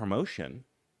up for promotion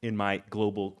in my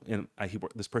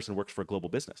this person works for a global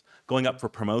business, going up for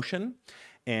promotion,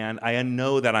 and I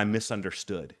know that I'm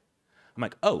misunderstood. I'm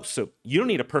like, oh, so you don't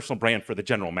need a personal brand for the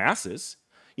general masses.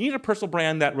 You need a personal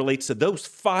brand that relates to those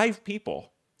 5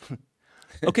 people.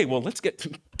 Okay, well, let's get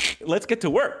to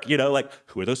work.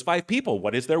 Who are those 5 people?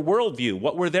 What is their worldview?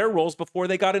 What were their roles before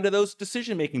they got into those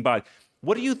decision-making bodies?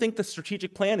 What do you think the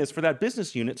strategic plan is for that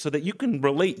business unit so that you can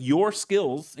relate your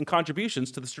skills and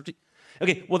contributions to the strategic?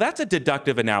 Okay, well, that's a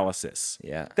deductive analysis.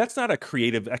 Yeah. That's not a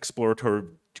creative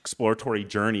exploratory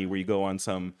journey where you go on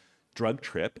some drug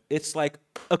trip. It's like,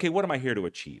 okay, what am I here to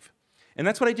achieve? And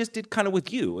that's what I just did kind of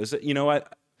with you. Is that,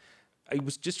 I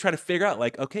was just trying to figure out,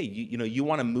 like, okay, you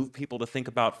want to move people to think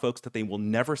about folks that they will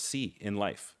never see in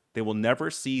life. They will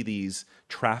never see these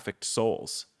trafficked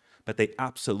souls, but they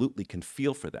absolutely can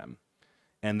feel for them.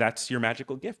 And that's your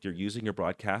magical gift. You're using your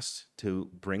broadcast to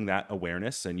bring that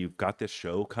awareness, and you've got this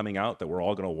show coming out that we're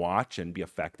all going to watch and be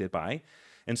affected by.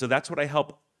 And so that's what I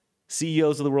help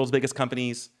CEOs of the world's biggest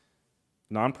companies,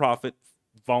 nonprofit,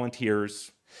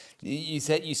 volunteers. You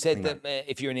said that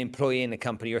if you're an employee in a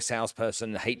company or a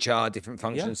salesperson, HR, different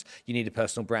functions, you need a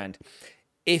personal brand.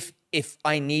 If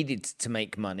I needed to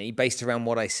make money based around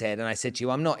what I said, and I said to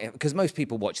you, I'm not, because most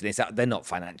people watching this, they're not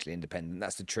financially independent.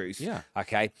 That's the truth. Yeah.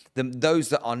 Okay. Those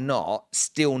that are not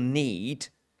still need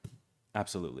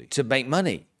Absolutely to make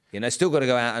money. Still got to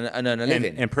go out and earn a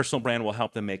living. And personal brand will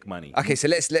help them make money. Okay, so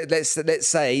let's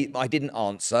say I didn't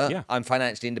answer. Yeah. I'm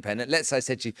financially independent. Let's say I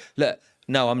said to you, look,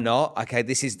 no, I'm not. Okay,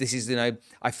 this is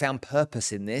I found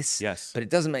purpose in this. Yes. But it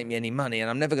doesn't make me any money, and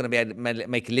I'm never going to be able to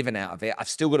make a living out of it. I've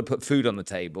still got to put food on the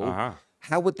table. Uh-huh.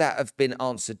 How would that have been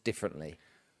answered differently?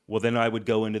 Well, then I would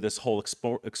go into this whole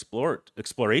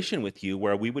exploration with you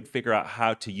where we would figure out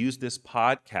how to use this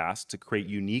podcast to create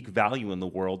unique value in the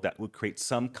world that would create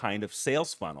some kind of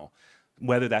sales funnel,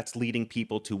 whether that's leading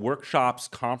people to workshops,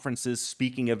 conferences,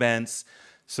 speaking events,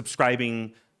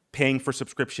 subscribing, paying for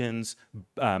subscriptions,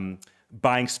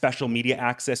 buying special media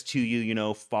access to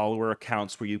you, follower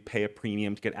accounts where you pay a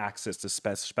premium to get access to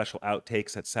special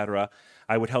outtakes, etc.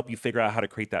 I would help you figure out how to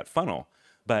create that funnel.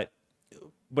 But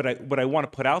what I want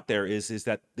to put out there is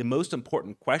that the most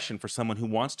important question for someone who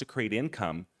wants to create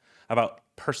income about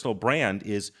personal brand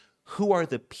is, who are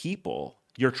the people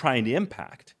you're trying to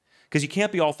impact? Because you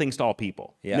can't be all things to all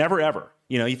people. Yeah. Never, ever.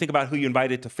 You think about who you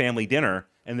invited to family dinner,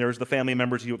 and there's the family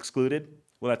members you excluded.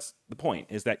 Well, that's the point,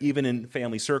 is that even in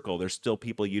family circle, there's still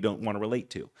people you don't want to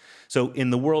relate to. So in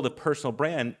the world of personal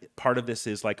brand, part of this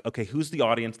is like, okay, who's the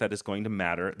audience that is going to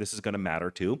matter? This is going to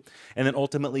matter to. And then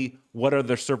ultimately, what are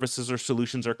their services or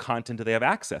solutions or content do they have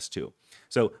access to?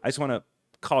 So I just want to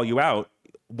call you out.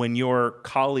 When your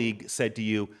colleague said to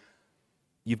you,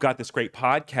 you've got this great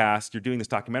podcast, you're doing this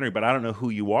documentary, but I don't know who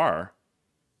you are.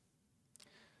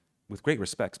 With great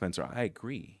respect, Spencer, I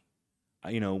agree.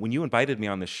 When you invited me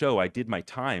on the show, I did my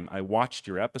time. I watched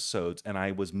your episodes and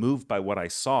I was moved by what I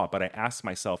saw, but I asked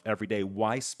myself every day,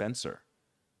 why Spencer?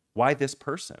 Why this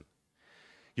person?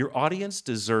 Your audience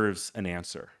deserves an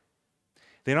answer.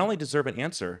 They not only deserve an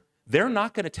answer, they're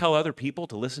not going to tell other people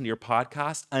to listen to your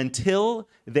podcast until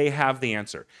they have the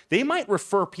answer. They might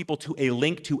refer people to a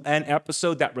link to an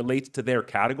episode that relates to their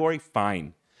category,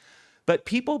 fine. But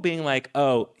people being like,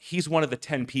 oh, he's one of the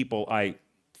 10 people I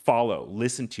follow,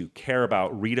 listen to, care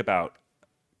about, read about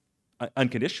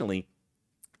unconditionally,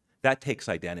 that takes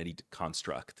identity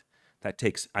construct. That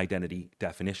takes identity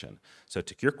definition. So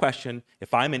to your question,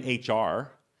 if I'm in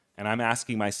HR and I'm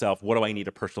asking myself, what do I need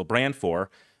a personal brand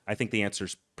for? I think the answer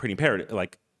is pretty imperative.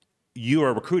 Like, you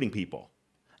are recruiting people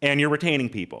and you're retaining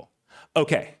people.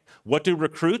 Okay, what do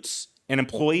recruits and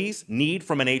employees need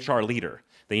from an HR leader?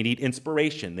 They need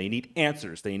inspiration, they need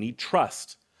answers, they need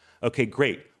trust. Okay,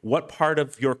 great. What part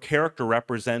of your character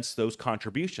represents those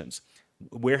contributions?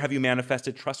 Where have you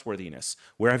manifested trustworthiness?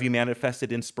 Where have you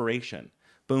manifested inspiration?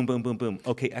 Boom, boom, boom, boom.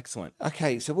 Okay, excellent.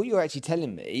 Okay, so what you're actually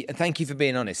telling me, and thank you for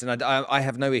being honest, and I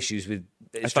have no issues with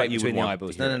straight between the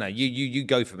eyeballs. No. You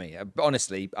go for me.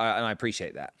 Honestly, and I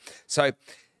appreciate that. So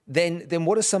then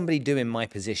what does somebody do in my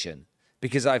position?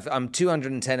 Because I'm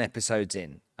 210 episodes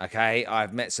in, okay?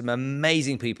 I've met some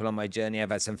amazing people on my journey.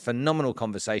 I've had some phenomenal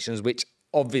conversations, which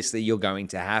obviously you're going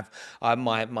to have.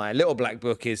 My little black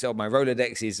book my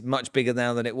Rolodex is much bigger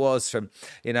now than it was, from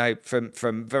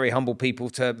very humble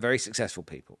people to very successful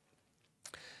people.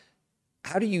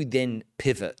 How do you then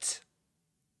pivot?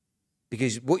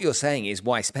 Because what you're saying is,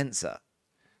 why Spencer?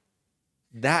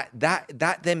 That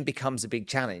then becomes a big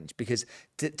challenge, because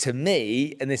to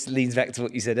me, and this leans back to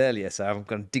what you said earlier, so I'm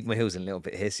going to dig my heels in a little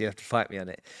bit here, so you have to fight me on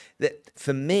it. That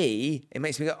for me, it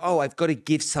makes me go, oh, I've got to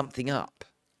give something up.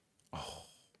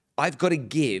 I've got to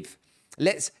give.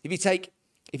 If you take,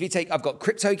 I've got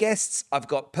crypto guests, I've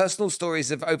got personal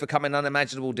stories of overcoming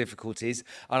unimaginable difficulties,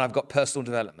 and I've got personal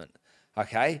development.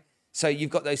 Okay, so you've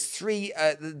got those three.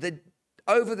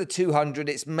 Over the 200,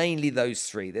 it's mainly those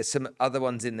three. There's some other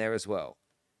ones in there as well.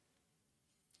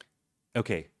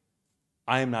 Okay,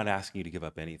 I am not asking you to give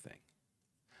up anything.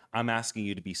 I'm asking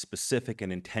you to be specific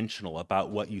and intentional about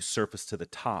what you surface to the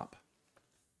top.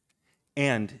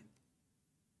 And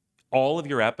all of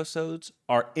your episodes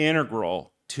are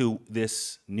integral to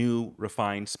this new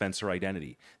refined Spencer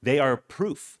identity. They are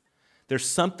proof. There's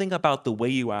something about the way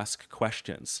you ask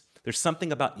questions. There's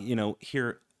something about,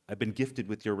 here, I've been gifted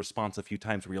with your response a few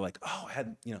times where you're like, oh, I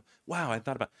had, wow, I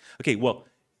thought about, okay, well,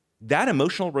 that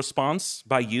emotional response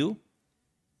by you,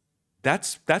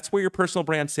 that's where your personal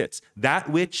brand sits. That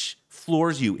which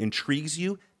floors you, intrigues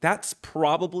you, that's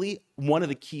probably one of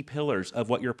the key pillars of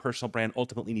what your personal brand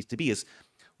ultimately needs to be, is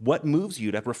what moves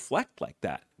you to reflect like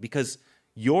that. Because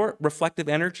your reflective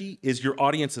energy is your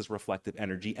audience's reflective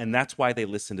energy, and that's why they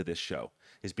listen to this show,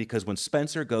 is because when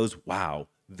Spencer goes, wow,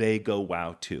 they go,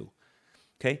 wow, too.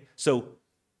 Okay, so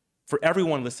for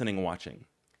everyone listening and watching,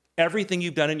 everything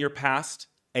you've done in your past,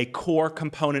 a core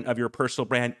component of your personal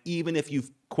brand, even if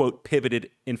you've, quote, pivoted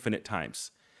infinite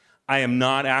times. I am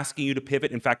not asking you to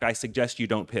pivot. In fact, I suggest you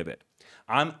don't pivot.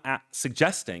 I'm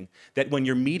suggesting that when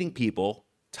you're meeting people,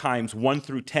 times 1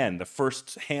 through 10, the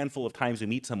first handful of times you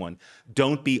meet someone,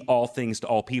 don't be all things to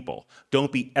all people.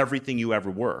 Don't be everything you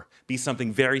ever were. Be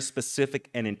something very specific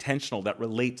and intentional that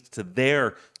relates to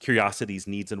their curiosities,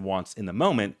 needs, and wants in the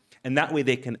moment. And that way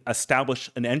they can establish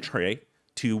an entry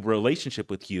to relationship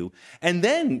with you. And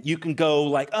then you can go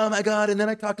like, oh my God, and then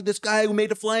I talked to this guy who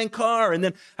made a flying car, and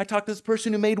then I talked to this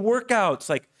person who made workouts.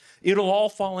 Like, it'll all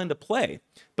fall into play.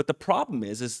 But the problem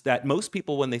is that most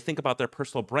people, when they think about their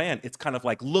personal brand, it's kind of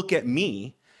like, look at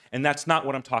me. And that's not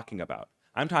what I'm talking about.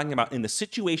 I'm talking about in the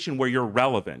situation where you're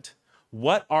relevant,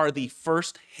 what are the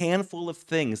first handful of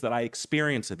things that I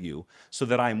experience of you so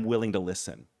that I'm willing to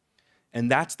listen?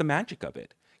 And that's the magic of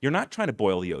it. You're not trying to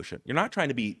boil the ocean. You're not trying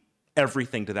to be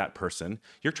everything to that person.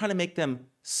 You're trying to make them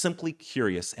simply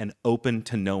curious and open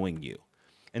to knowing you.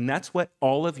 And that's what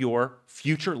all of your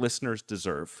future listeners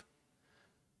deserve.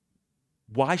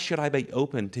 Why should I be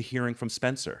open to hearing from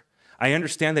Spencer? I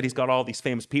understand that he's got all these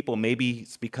famous people. Maybe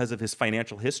it's because of his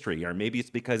financial history, or maybe it's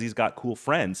because he's got cool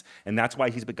friends, and that's why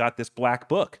he's got this black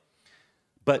book.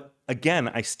 But again,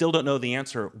 I still don't know the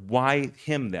answer. Why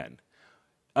him then?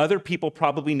 Other people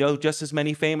probably know just as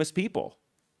many famous people.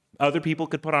 Other people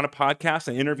could put on a podcast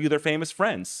and interview their famous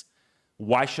friends.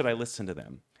 Why should I listen to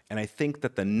them? And I think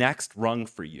that the next rung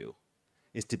for you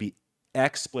is to be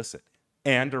explicit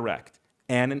and direct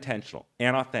and intentional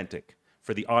and authentic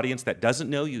for the audience that doesn't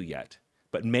know you yet,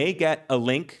 but may get a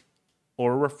link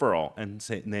or a referral and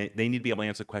say they need to be able to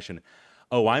answer the question,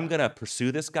 oh, I'm going to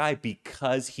pursue this guy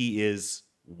because he is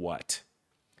what?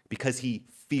 Because he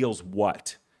feels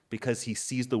what? Because he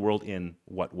sees the world in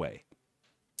what way?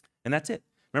 And that's it.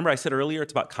 Remember I said earlier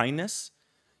it's about kindness?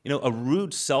 You know, a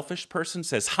rude, selfish person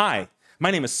says, hi,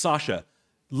 my name is Sasha.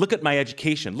 Look at my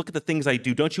education. Look at the things I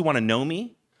do. Don't you want to know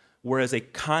me? Whereas a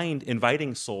kind,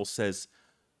 inviting soul says,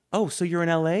 oh, so you're in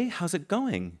LA? How's it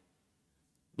going?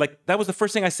 Like, that was the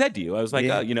first thing I said to you. I was like,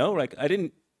 you know, like I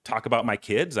didn't talk about my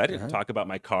kids. I didn't talk about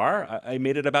my car. I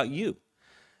made it about you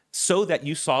so that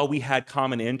you saw we had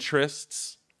common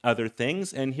interests, other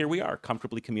things. And here we are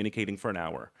comfortably communicating for an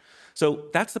hour. So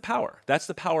that's the power. That's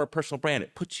the power of personal brand.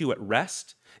 It puts you at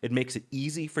rest. It makes it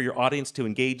easy for your audience to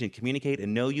engage and communicate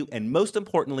and know you. And most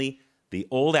importantly, the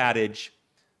old adage,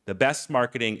 the best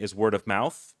marketing is word of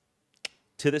mouth.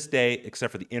 To this day,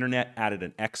 except for the internet, added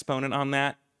an exponent on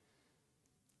that.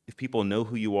 If people know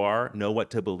who you are, know what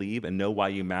to believe, and know why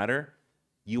you matter,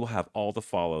 you will have all the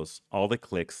follows, all the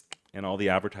clicks, and all the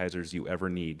advertisers you ever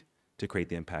need to create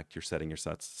the impact you're setting your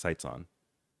sights on.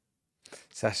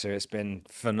 Sasha, it's been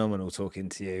phenomenal talking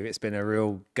to you. It's been a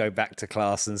real go back to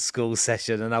class and school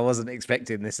session, and I wasn't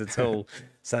expecting this at all.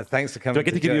 So thanks for coming. Do I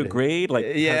get to give you a grade? Like,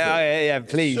 yeah,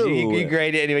 please. So, you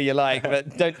grade it any way you like,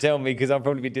 but don't tell me because I'll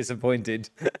probably be disappointed.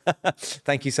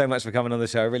 Thank you so much for coming on the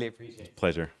show. I really appreciate it.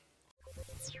 Pleasure.